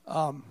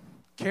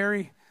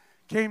 Carrie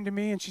came to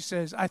me and she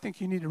says, I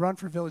think you need to run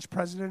for village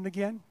president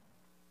again.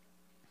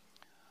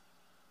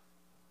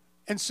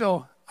 And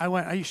so I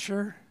went, are you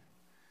sure?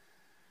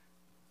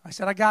 I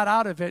said, I got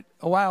out of it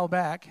a while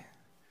back.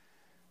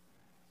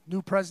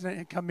 New president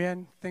had come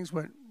in. Things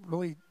went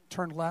really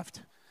turned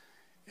left.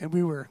 And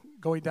we were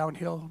going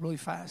downhill really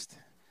fast.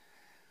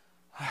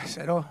 I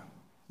said, oh,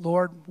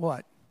 Lord,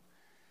 what?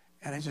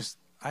 And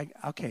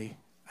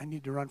I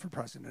need to run for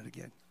president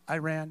again. I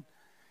ran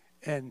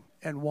and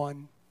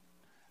won.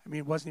 I mean,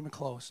 it wasn't even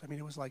close. I mean,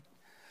 it was like,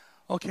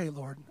 okay,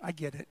 Lord, I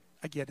get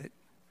it.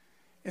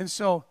 And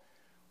so,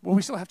 well,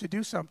 we still have to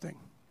do something.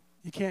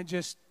 You can't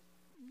just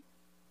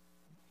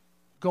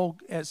go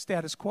as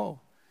status quo.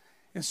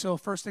 And so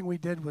first thing we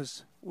did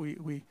was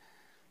we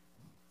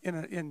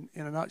in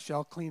a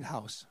nutshell, cleaned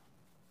house.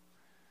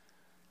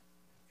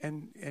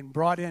 And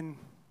brought in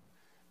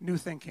new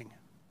thinking.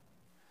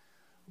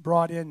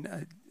 Brought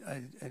in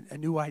a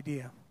new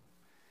idea.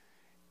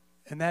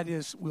 And that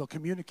is, we'll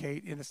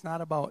communicate, and it's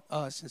not about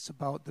us, it's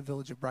about the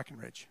village of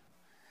Breckenridge.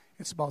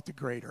 It's about the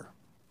greater.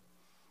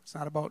 It's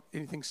not about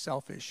anything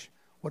selfish.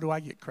 What do I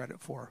get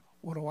credit for?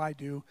 What do I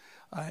do?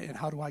 And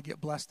how do I get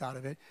blessed out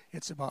of it?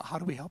 It's about how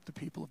do we help the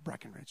people of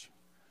Breckenridge?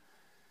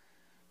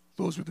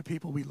 Those were the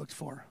people we looked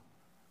for.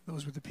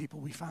 Those were the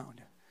people we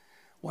found.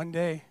 One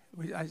day,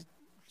 I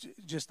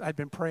just I'd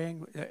been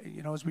praying.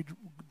 As we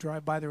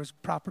drive by, there was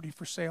property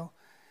for sale,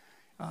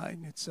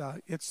 and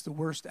it's the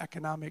worst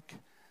economic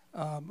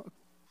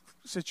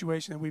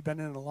situation that we've been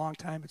in a long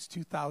time. It's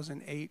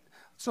 2008.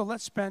 So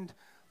let's spend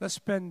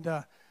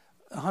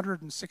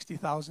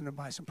 $160,000 to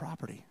buy some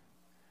property.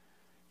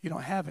 You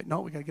don't have it.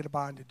 No, we got to get a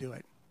bond to do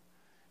it.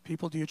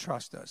 People, do you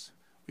trust us?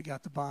 We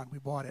got the bond. We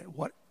bought it.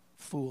 What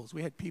fools?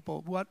 We had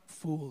people, what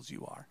fools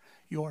you are.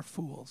 You are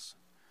fools.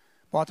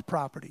 Bought the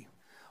property.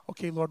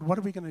 Okay, Lord, what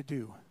are we going to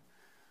do?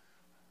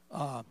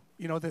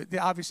 The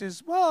obvious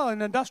is, well,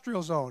 an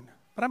industrial zone.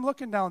 But I'm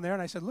looking down there,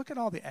 and I said, look at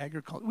all the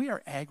agriculture. We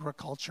are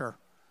agriculture.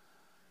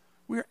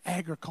 We're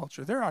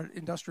agriculture. There are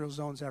industrial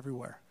zones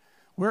everywhere.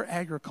 We're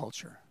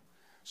agriculture.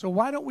 So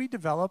why don't we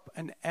develop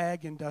an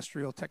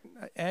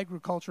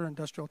agriculture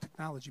industrial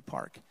technology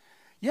park?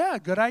 Yeah,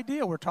 good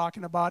idea. We're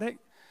talking about it.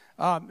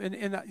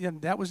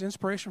 And that was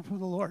inspiration from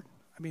the Lord.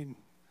 I mean,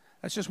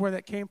 that's just where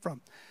that came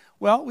from.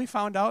 Well, we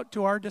found out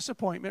to our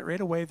disappointment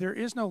right away, there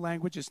is no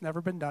language. It's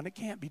never been done. It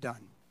can't be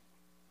done.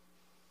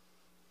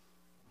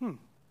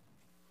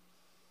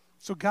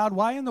 So God,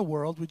 why in the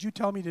world would you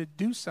tell me to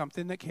do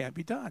something that can't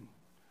be done?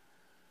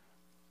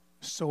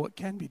 So it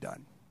can be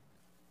done.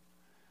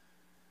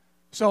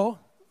 So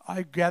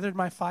I gathered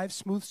my 5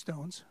 smooth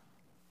stones.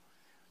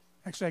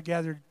 Actually, I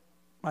gathered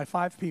my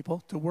 5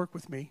 people to work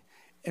with me,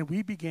 and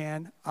we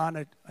began on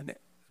a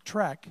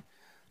trek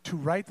to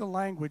write the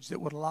language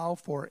that would allow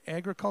for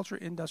agriculture,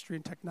 industry,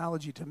 and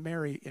technology to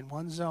marry in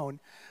one zone,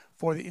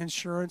 for the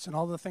insurance and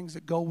all the things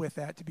that go with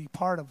that to be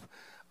part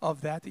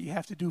of that you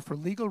have to do for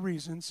legal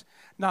reasons.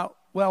 Now,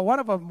 one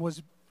of them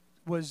was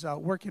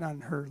working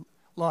on her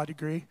law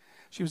degree.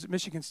 She was at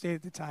Michigan State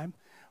at the time.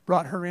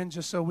 Brought her in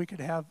just so we could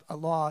have a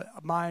law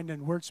mind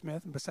and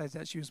wordsmith. And besides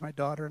that, she was my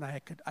daughter, and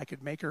I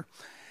could make her.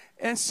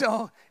 And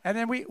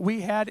then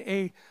we had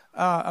a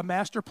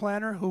master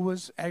planner who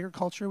was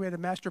agriculture. We had a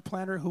master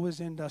planner who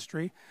was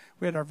industry.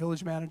 We had our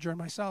village manager and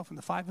myself, and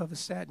the 5 of us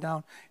sat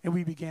down and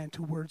we began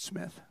to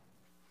wordsmith.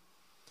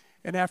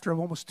 And after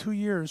almost 2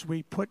 years,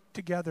 we put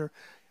together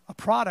a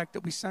product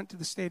that we sent to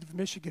the state of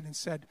Michigan and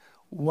said,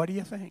 "What do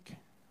you think?"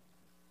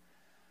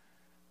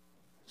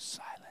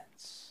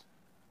 Silence.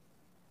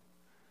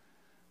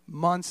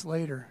 Months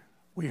later,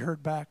 we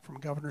heard back from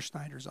Governor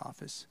Snyder's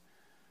office.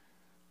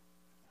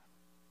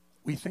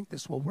 We think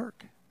this will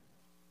work.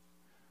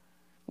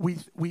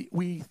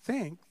 We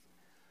think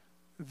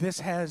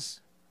this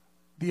has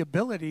the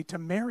ability to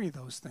marry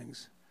those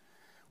things.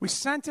 We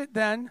sent it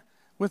then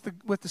with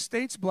the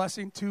state's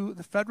blessing to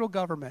the federal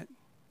government,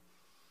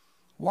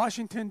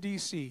 Washington,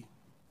 D.C.,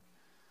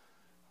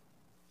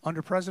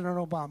 under President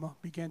Obama,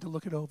 began to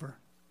look it over.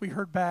 We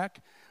heard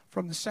back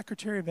from the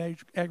Secretary of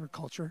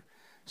Agriculture,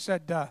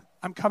 said,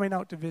 I'm coming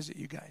out to visit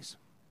you guys.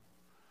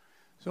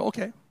 So,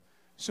 okay.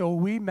 So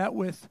we met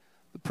with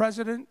the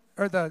president,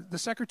 or the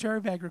Secretary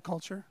of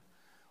Agriculture,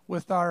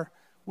 with our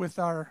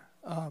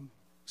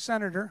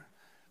Senator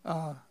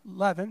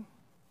Levin,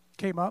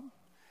 came up.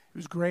 It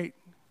was great.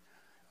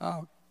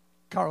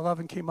 Carl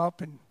Levin came up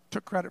and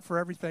took credit for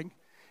everything.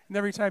 And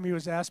every time he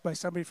was asked by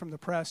somebody from the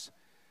press,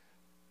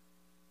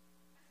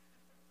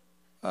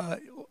 why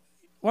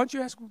don't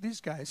you ask these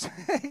guys?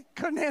 He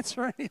couldn't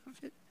answer any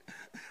of it.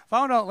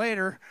 Found out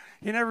later,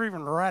 he never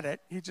even read it.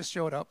 He just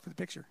showed up for the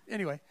picture.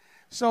 Anyway,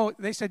 so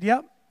they said,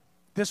 yep,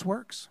 this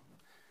works.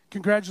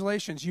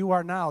 Congratulations, you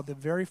are now the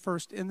very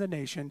first in the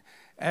nation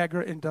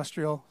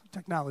agri-industrial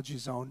technology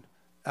zone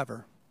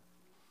ever.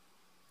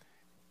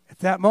 At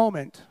that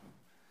moment,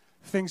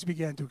 things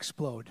began to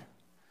explode.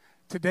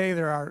 Today,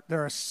 there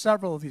are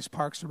several of these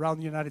parks around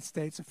the United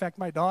States. In fact,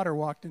 my daughter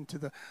walked into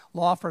the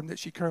law firm that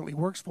she currently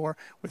works for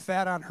with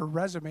that on her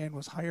resume and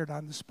was hired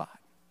on the spot.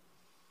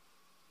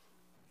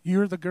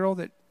 You're the girl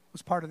that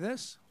was part of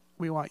this.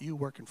 We want you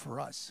working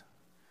for us.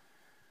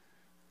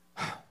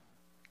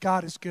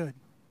 God is good.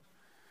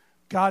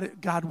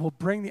 God will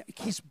bring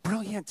He's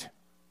brilliant.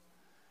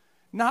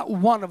 Not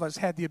one of us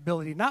had the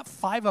ability, not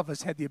 5 of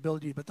us had the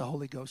ability, but the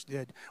Holy Ghost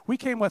did. We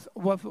came with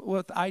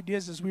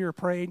ideas as we were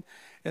praying,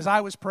 as I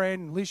was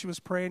praying, and Alicia was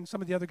praying.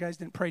 Some of the other guys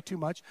didn't pray too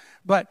much,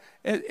 but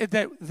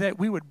that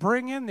we would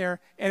bring in there,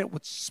 and it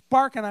would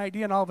spark an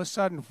idea, and all of a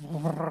sudden,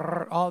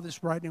 all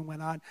this writing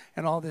went on,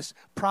 and all this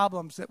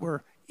problems that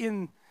were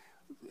in,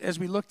 as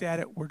we looked at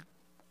it, were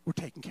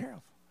taken care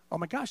of. Oh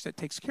my gosh, that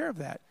takes care of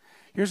that.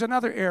 Here's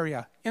another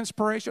area,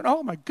 inspiration.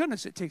 Oh my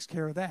goodness, it takes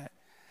care of that.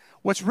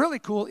 What's really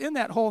cool in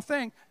that whole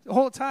thing, the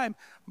whole time,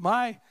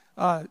 my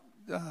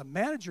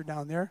manager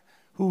down there,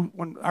 who,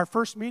 when our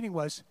first meeting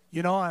was,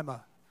 I'm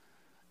a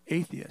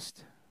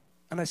atheist.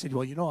 And I said,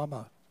 well, I'm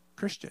a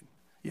Christian.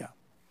 Yeah.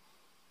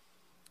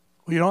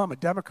 Well, I'm a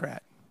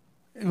Democrat.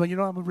 Well,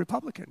 I'm a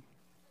Republican.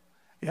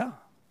 Yeah.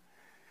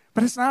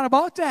 But it's not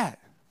about that.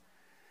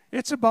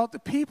 It's about the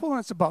people and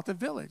it's about the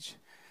village.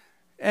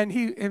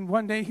 And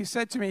one day he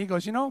said to me, he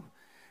goes,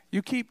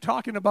 you keep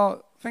talking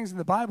about things in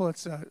the Bible,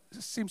 it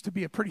seems to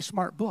be a pretty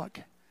smart book.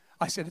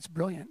 I said, it's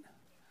brilliant.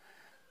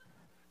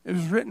 It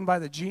was written by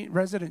the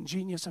resident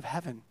genius of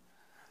heaven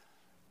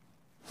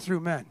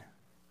through men.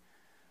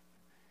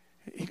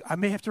 I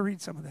may have to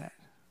read some of that.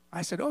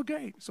 I said, oh,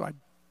 great. So I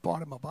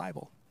bought him a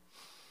Bible.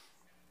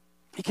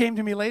 He came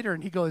to me later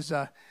and he goes,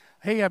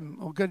 hey,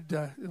 I'm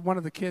good. One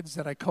of the kids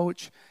that I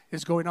coach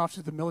is going off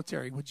to the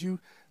military. Would you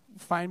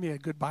find me a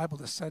good Bible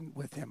to send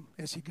with him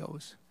as he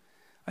goes?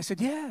 I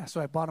said, yeah. So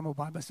I bought him a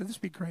Bible. I said, this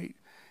would be great,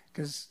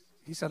 because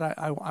he said,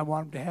 I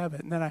want him to have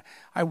it. And then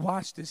I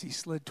watched as he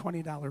slid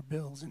 $20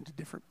 bills into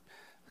different,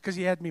 because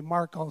he had me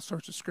mark all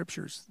sorts of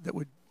scriptures that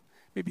would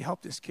maybe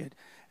help this kid.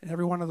 And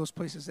every one of those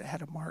places that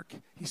had a mark,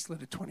 he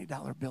slid a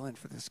 $20 bill in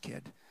for this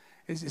kid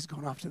as he's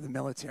going off to the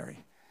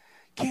military.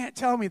 Can't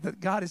tell me that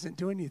God isn't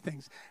doing these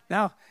things.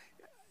 Now,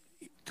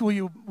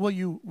 will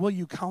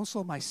you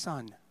counsel my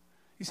son?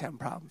 He's having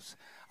problems.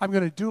 I'm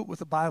going to do it with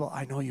the Bible.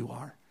 I know you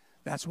are.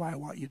 That's why I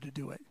want you to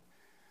do it.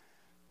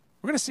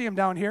 We're going to see him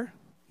down here.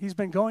 He's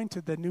been going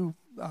to the new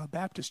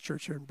Baptist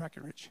church here in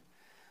Breckenridge.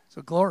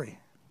 So glory.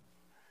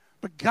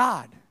 But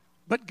God,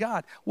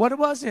 what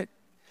was it?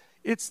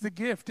 It's the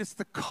gift. It's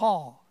the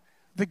call,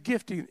 the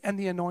gifting, and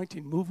the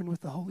anointing, moving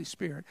with the Holy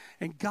Spirit.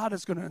 And God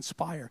is going to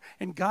inspire.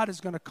 And God is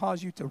going to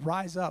cause you to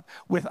rise up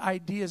with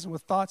ideas and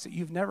with thoughts that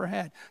you've never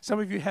had. Some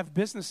of you have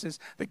businesses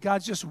that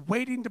God's just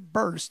waiting to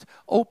burst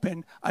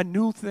open a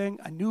new thing,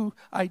 a new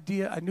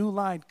idea, a new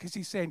line. Because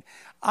he's saying,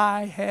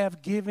 I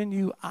have given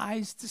you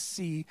eyes to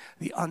see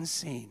the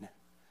unseen,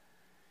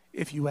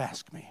 if you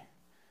ask me.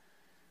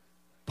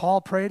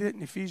 Paul prayed it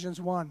in Ephesians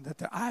 1, that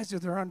the eyes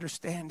of their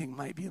understanding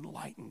might be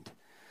enlightened,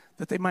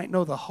 that they might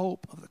know the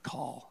hope of the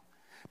call.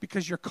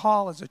 Because your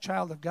call as a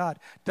child of God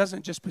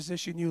doesn't just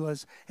position you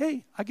as,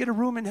 hey, I get a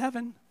room in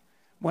heaven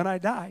when I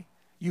die.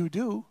 You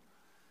do.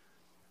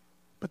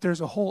 But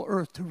there's a whole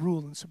earth to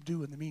rule and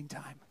subdue in the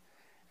meantime.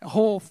 A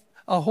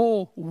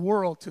whole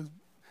world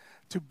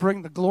to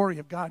bring the glory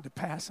of God to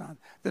pass on.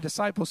 The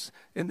disciples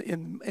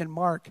in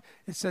Mark,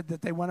 it said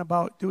that they went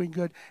about doing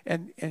good,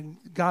 and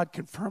God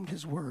confirmed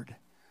his word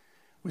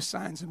with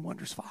signs and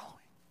wonders following.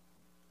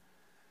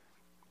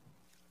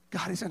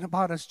 God isn't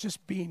about us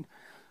just being,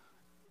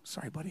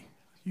 sorry, buddy,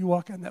 you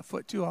walk on that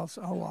foot too, I'll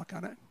walk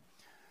on it.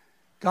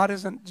 God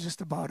isn't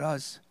just about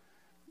us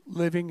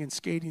living and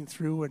skating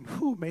through and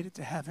who made it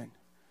to heaven.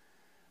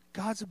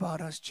 God's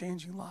about us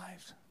changing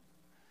lives.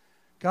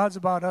 God's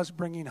about us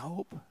bringing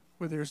hope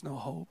where there's no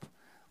hope,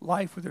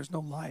 life where there's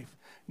no life,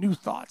 new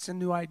thoughts and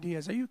new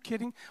ideas. Are you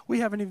kidding? We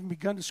haven't even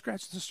begun to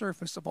scratch the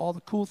surface of all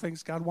the cool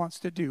things God wants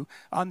to do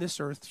on this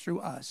earth through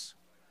us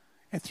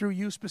and through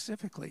you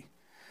specifically.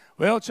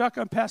 Well, Chuck,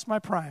 I'm past my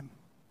prime.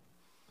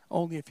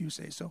 Only if you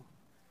say so.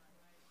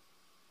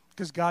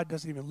 Because God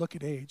doesn't even look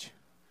at age.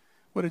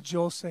 What did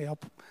Joel say?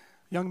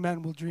 Young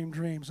men will dream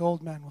dreams.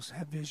 Old men will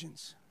have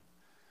visions.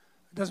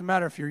 It doesn't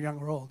matter if you're young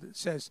or old. It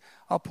says,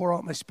 I'll pour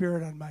out my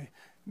spirit on my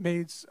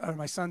maids, or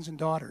my sons and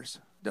daughters.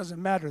 It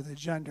doesn't matter the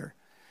gender.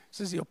 It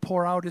says he'll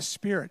pour out his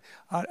spirit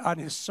on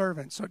his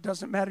servants. So it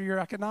doesn't matter your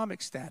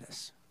economic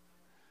status.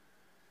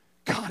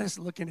 God is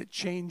looking at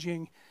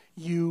changing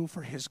you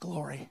for his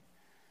glory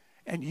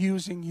and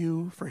using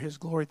you for his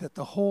glory, that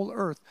the whole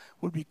earth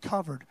would be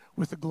covered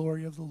with the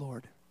glory of the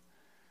Lord.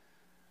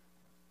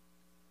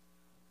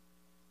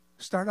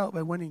 Start out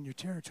by winning your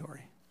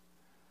territory.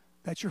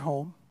 That's your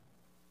home.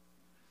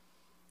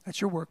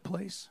 That's your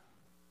workplace.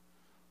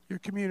 Your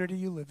community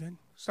you live in.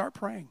 Start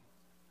praying.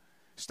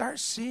 Start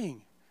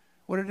seeing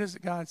what it is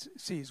that God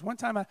sees. One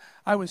time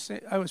I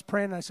was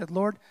praying and I said,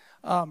 Lord,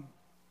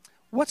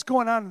 what's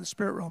going on in the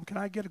spirit realm? Can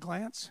I get a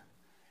glance?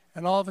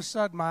 And all of a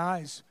sudden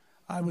I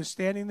was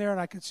standing there and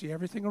I could see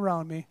everything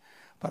around me,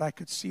 but I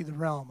could see the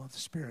realm of the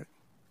spirit.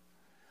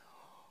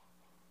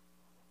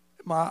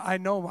 I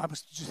know I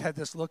just had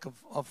this look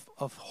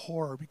of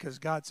horror, because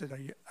God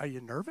said, are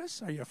you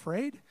nervous? Are you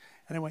afraid?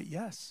 And I went,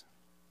 yes.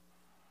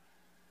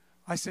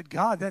 I said,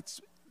 God,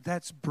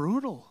 that's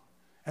brutal.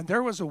 And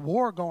there was a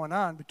war going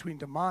on between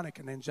demonic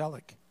and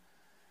angelic.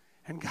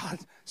 And God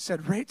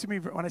said right to me,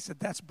 when I said,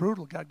 that's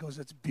brutal, God goes,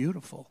 it's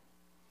beautiful.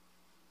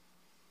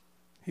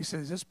 He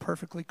says, it's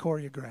perfectly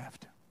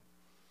choreographed.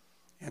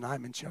 And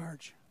I'm in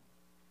charge.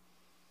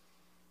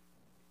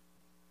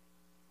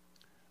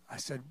 I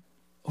said,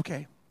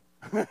 okay.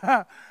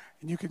 And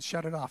you can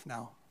shut it off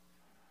now.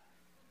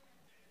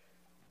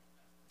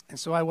 And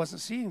so I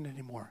wasn't seeing it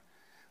anymore.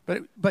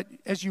 But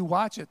as you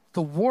watch it,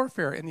 the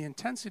warfare and the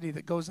intensity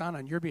that goes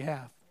on your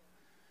behalf.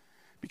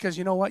 Because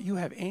you know what? You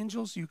have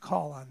angels you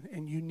call on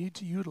and you need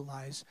to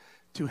utilize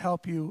to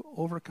help you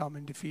overcome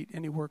and defeat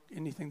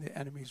anything the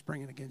enemy is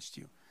bringing against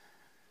you.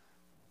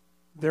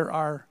 There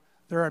are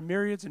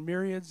myriads and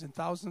myriads and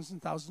thousands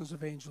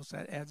of angels.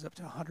 That adds up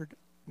to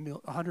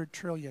 100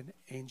 trillion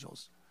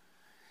angels.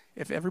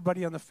 If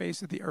everybody on the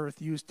face of the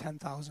earth used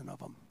 10,000 of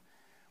them,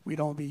 we'd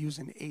only be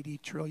using 80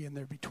 trillion.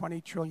 There'd be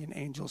 20 trillion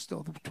angels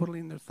still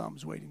twiddling their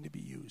thumbs waiting to be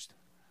used.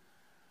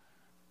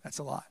 That's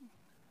a lot.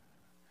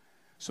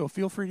 So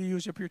feel free to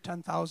use up your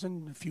 10,000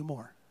 and a few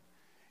more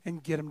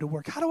and get them to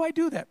work. How do I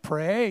do that?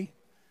 Pray.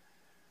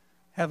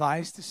 Have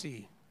eyes to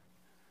see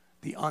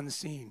the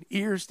unseen,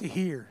 ears to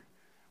hear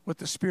what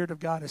the Spirit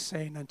of God is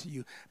saying unto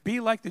you. Be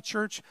like the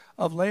church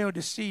of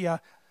Laodicea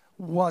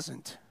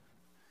wasn't.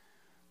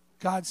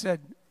 God said,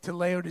 to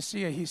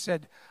Laodicea, he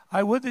said,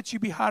 I would that you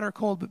be hot or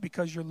cold, but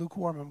because you're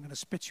lukewarm, I'm going to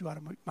spit you out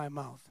of my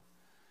mouth.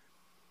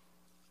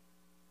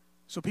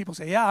 So people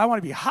say, yeah, I want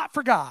to be hot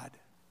for God.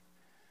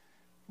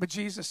 But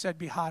Jesus said,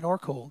 be hot or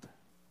cold.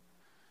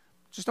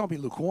 Just don't be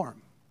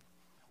lukewarm.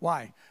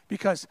 Why?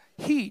 Because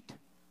heat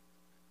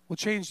will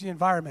change the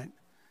environment.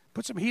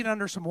 Put some heat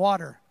under some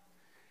water.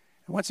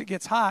 And once it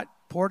gets hot,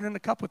 pour it in a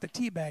cup with a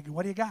tea bag, and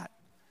what do you got?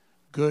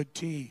 Good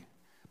tea.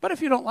 But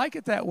if you don't like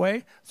it that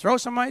way, throw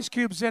some ice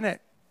cubes in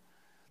it.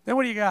 Then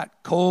what do you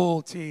got?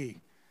 Cold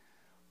tea.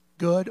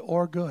 Good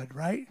or good,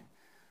 right?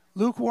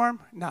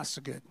 Lukewarm, not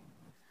so good.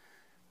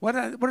 What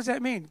does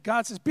that mean?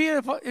 God says, be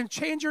a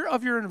changer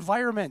of your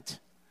environment.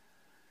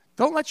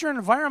 Don't let your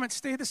environment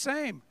stay the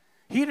same.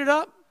 Heat it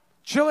up,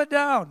 chill it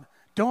down.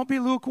 Don't be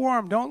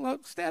lukewarm. Don't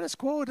let status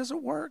quo. It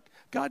doesn't work.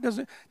 God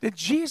doesn't. Did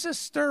Jesus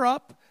stir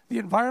up the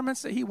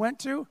environments that he went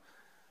to?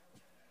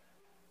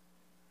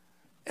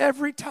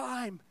 Every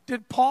time.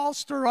 Did Paul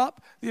stir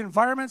up the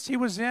environments he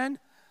was in?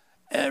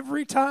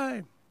 Every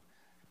time.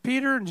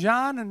 Peter and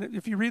John, and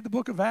if you read the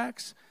book of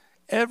Acts,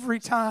 every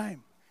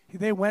time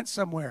they went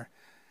somewhere,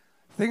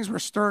 things were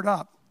stirred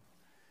up.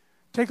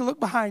 Take a look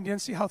behind you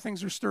and see how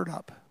things are stirred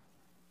up.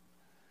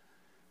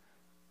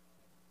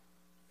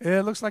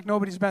 It looks like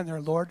nobody's been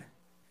there, Lord.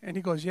 And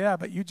he goes, yeah,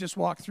 but you just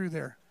walked through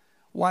there.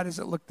 Why does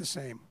it look the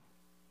same?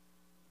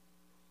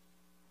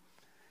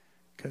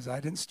 Because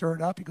I didn't stir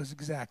it up. He goes,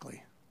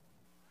 exactly.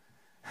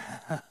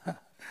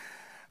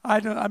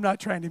 I'm not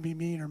trying to be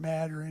mean or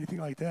mad or anything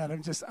like that.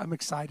 I'm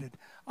excited.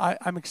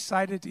 I'm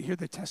excited to hear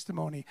the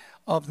testimony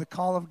of the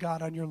call of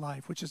God on your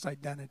life, which is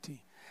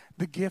identity.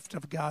 The gift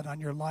of God on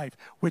your life,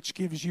 which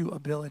gives you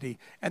ability,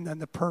 and then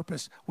the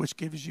purpose, which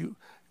gives you,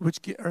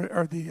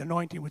 or the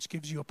anointing, which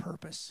gives you a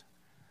purpose.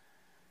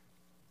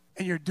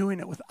 And you're doing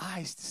it with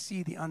eyes to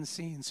see the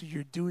unseen, so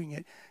you're doing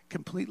it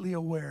completely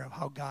aware of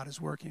how God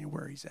is working and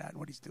where he's at and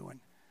what he's doing.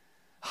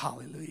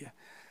 Hallelujah.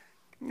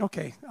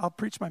 Okay, I'll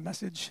preach my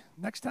message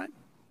next time,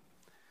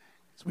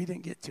 because we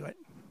didn't get to it.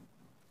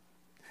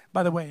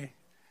 By the way,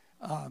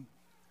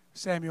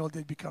 Samuel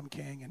did become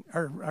king,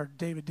 or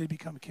David did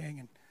become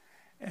king,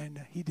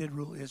 and he did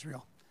rule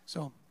Israel.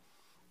 So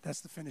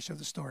that's the finish of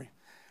the story.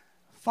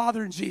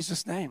 Father, in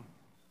Jesus' name,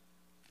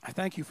 I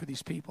thank you for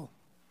these people.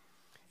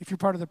 If you're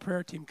part of the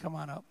prayer team, come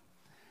on up.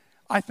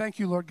 I thank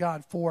you, Lord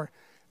God, for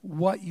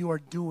what you are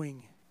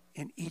doing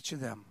in each of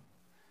them.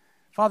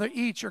 Father,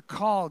 each are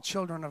called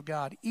children of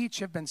God. Each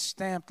have been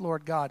stamped,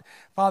 Lord God,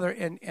 Father,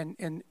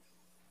 and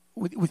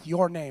with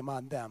your name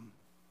on them.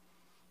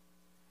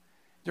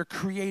 They're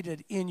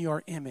created in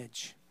your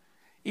image.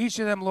 Each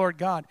of them, Lord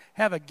God,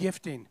 have a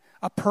gifting,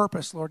 a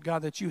purpose, Lord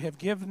God, that you have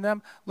given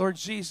them, Lord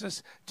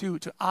Jesus, to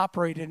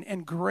operate in,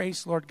 and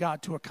grace, Lord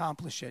God, to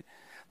accomplish it.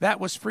 That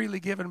was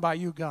freely given by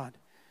you, God.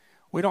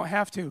 We don't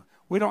have to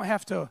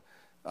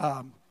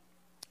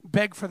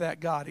beg for that,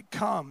 God. It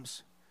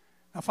comes.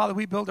 Now, Father,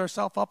 we build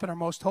ourselves up in our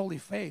most holy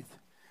faith.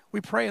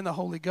 We pray in the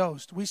Holy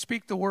Ghost. We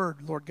speak the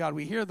word, Lord God.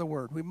 We hear the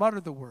word. We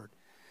mutter the word.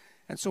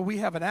 And so we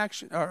have an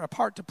action, or a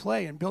part to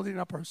play in building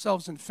up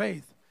ourselves in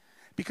faith,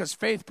 because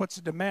faith puts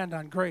a demand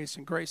on grace,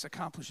 and grace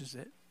accomplishes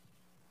it.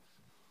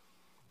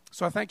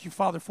 So I thank you,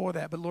 Father, for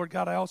that. But, Lord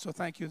God, I also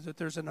thank you that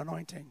there's an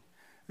anointing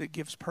that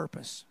gives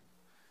purpose.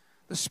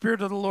 The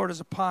Spirit of the Lord is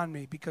upon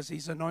me because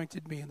he's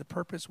anointed me, and the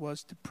purpose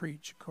was to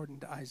preach according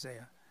to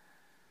Isaiah.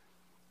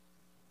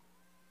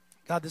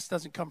 God, this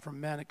doesn't come from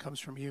men, it comes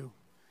from you.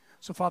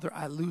 So, Father,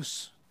 I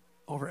loose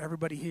over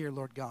everybody here,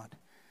 Lord God,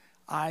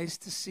 eyes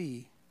to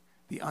see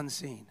the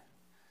unseen.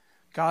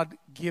 God,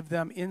 give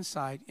them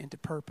insight into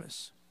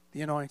purpose,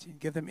 the anointing.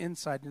 Give them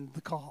insight into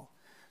the call.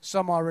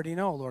 Some already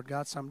know, Lord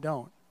God, some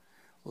don't.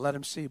 Let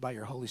them see by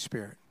your Holy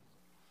Spirit.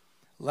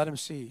 Let them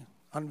see.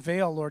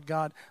 Unveil, Lord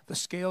God, the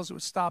scales that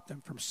would stop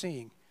them from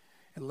seeing,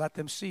 and let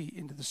them see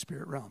into the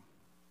spirit realm.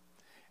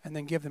 And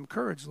then give them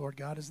courage, Lord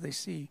God, as they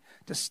see,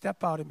 to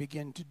step out and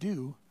begin to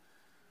do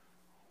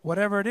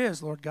whatever it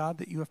is, Lord God,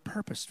 that you have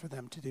purposed for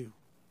them to do.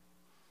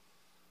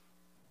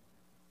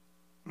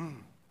 Why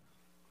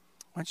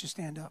don't you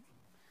stand up?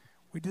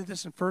 We did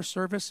this in first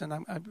service,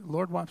 and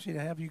Lord wants me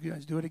to have you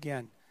guys do it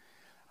again.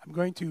 I'm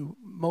going to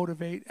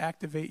motivate,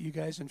 activate you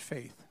guys in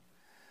faith.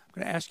 I'm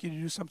going to ask you to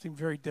do something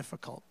very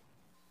difficult.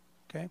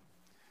 Okay?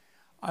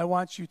 I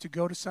want you to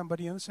go to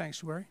somebody in the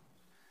sanctuary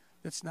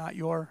that's not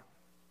your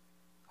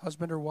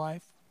husband or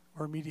wife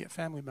or immediate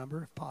family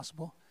member, if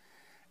possible,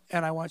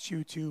 and I want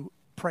you to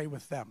pray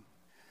with them.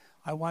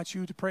 I want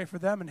you to pray for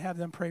them and have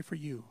them pray for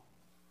you.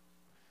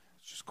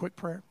 Just a quick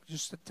prayer.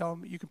 Just to tell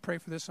them, you can pray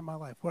for this in my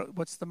life.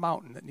 What's the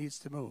mountain that needs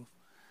to move?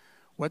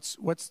 What's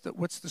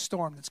the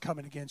storm that's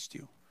coming against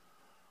you?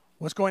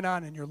 What's going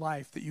on in your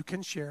life that you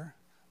can share,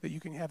 that you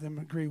can have them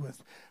agree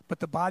with? But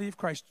the body of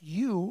Christ,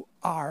 you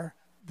are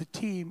the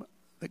team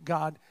that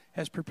God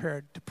has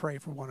prepared to pray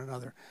for one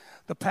another.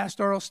 The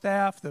pastoral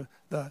staff, the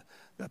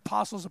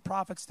apostles, the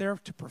prophets, there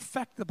to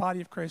perfect the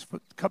body of Christ,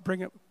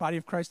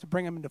 to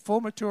bring them into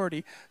full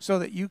maturity so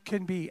that you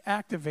can be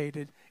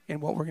activated in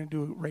what we're going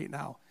to do right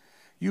now.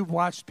 You've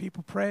watched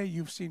people pray.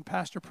 You've seen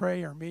pastor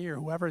pray or me or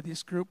whoever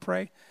this group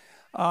pray.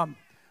 But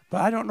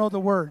I don't know the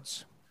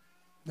words.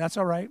 That's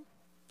all right.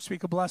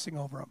 Speak a blessing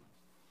over them.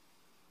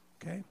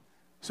 Okay?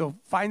 So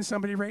find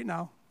somebody right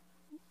now.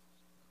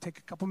 Take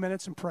a couple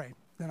minutes and pray.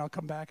 Then I'll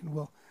come back and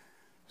we'll.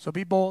 So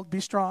be bold,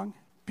 be strong,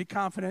 be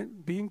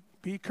confident, be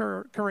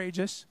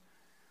courageous.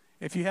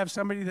 If you have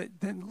somebody that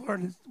the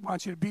Lord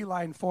wants you to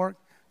beeline for,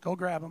 go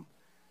grab them.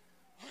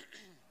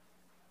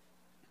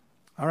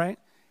 All right?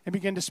 And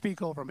begin to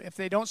speak over them. If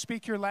they don't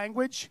speak your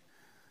language,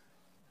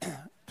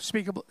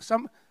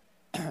 some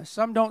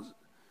don't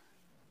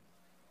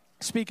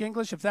speak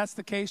English. If that's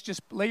the case,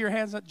 just lay your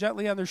hands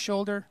gently on their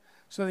shoulder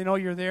so they know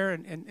you're there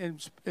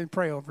and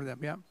pray over them.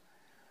 Yeah?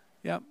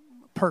 Yeah?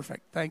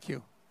 Perfect. Thank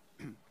you.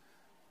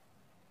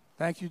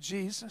 Thank you,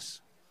 Jesus.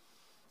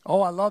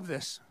 Oh, I love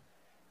this.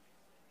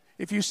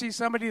 If you see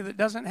somebody that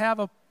doesn't have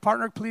a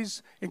partner,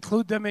 please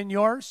include them in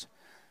yours.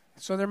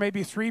 So there may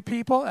be 3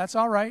 people. That's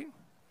all right.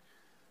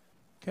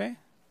 Okay?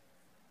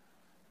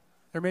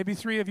 There may be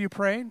 3 of you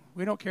praying.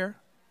 We don't care.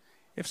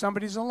 If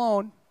somebody's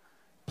alone,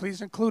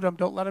 please include them.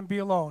 Don't let them be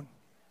alone.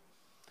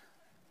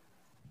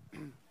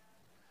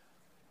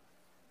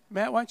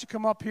 Matt, why don't you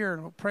come up here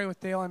and we'll pray with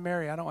Dale and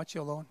Mary. I don't want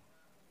you alone.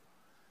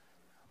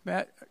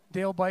 Matt,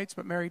 Dale bites,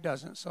 but Mary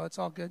doesn't, so it's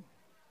all good.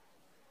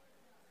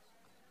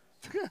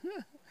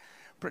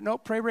 No,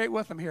 pray right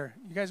with them here.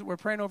 You guys, we're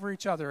praying over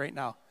each other right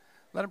now.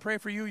 Let them pray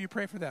for you. You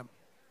pray for them.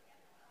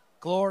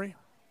 Glory.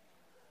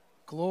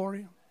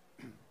 Glory.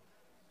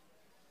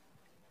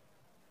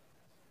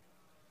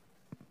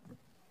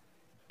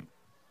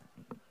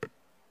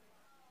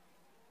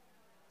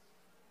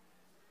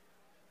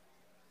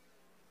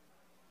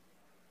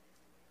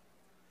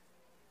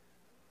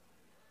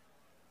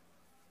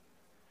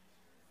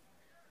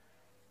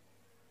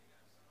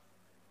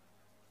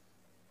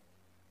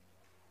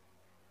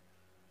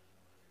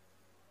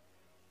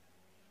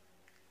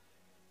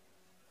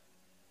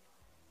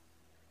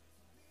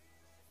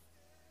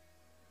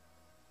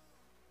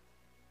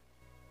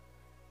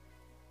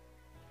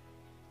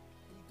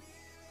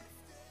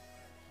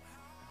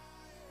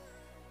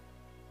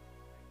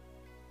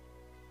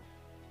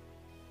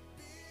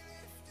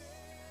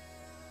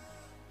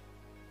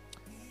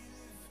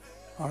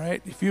 All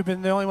right, if you've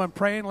been the only one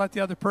praying, let the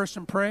other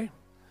person pray.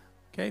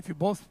 Okay, if you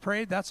both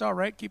prayed, that's all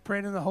right. Keep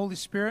praying in the Holy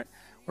Spirit.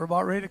 We're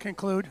about ready to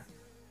conclude.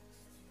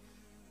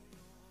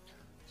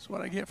 That's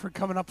what I get for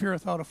coming up here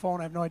without a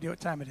phone. I have no idea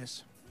what time it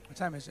is. What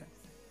time is it?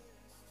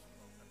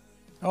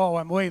 Oh,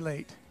 I'm way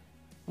late.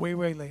 Way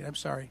late. I'm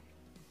sorry.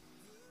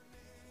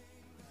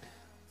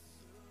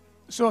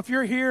 So if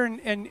you're here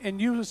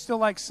and you would still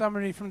like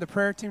somebody from the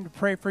prayer team to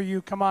pray for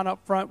you, come on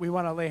up front. We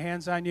want to lay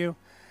hands on you,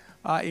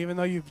 even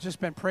though you've just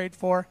been prayed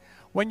for.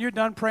 When you're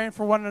done praying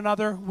for one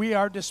another, we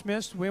are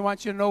dismissed. We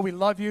want you to know we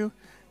love you.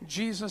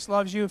 Jesus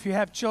loves you. If you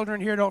have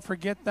children here, don't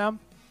forget them.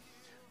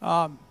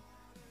 God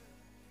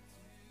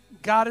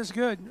is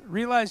good.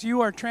 Realize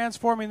you are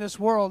transforming this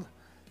world,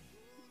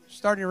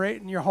 starting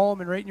right in your home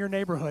and right in your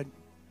neighborhood.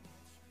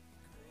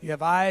 You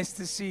have eyes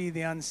to see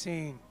the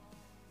unseen.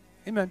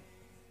 Amen.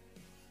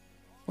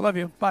 Love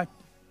you. Bye.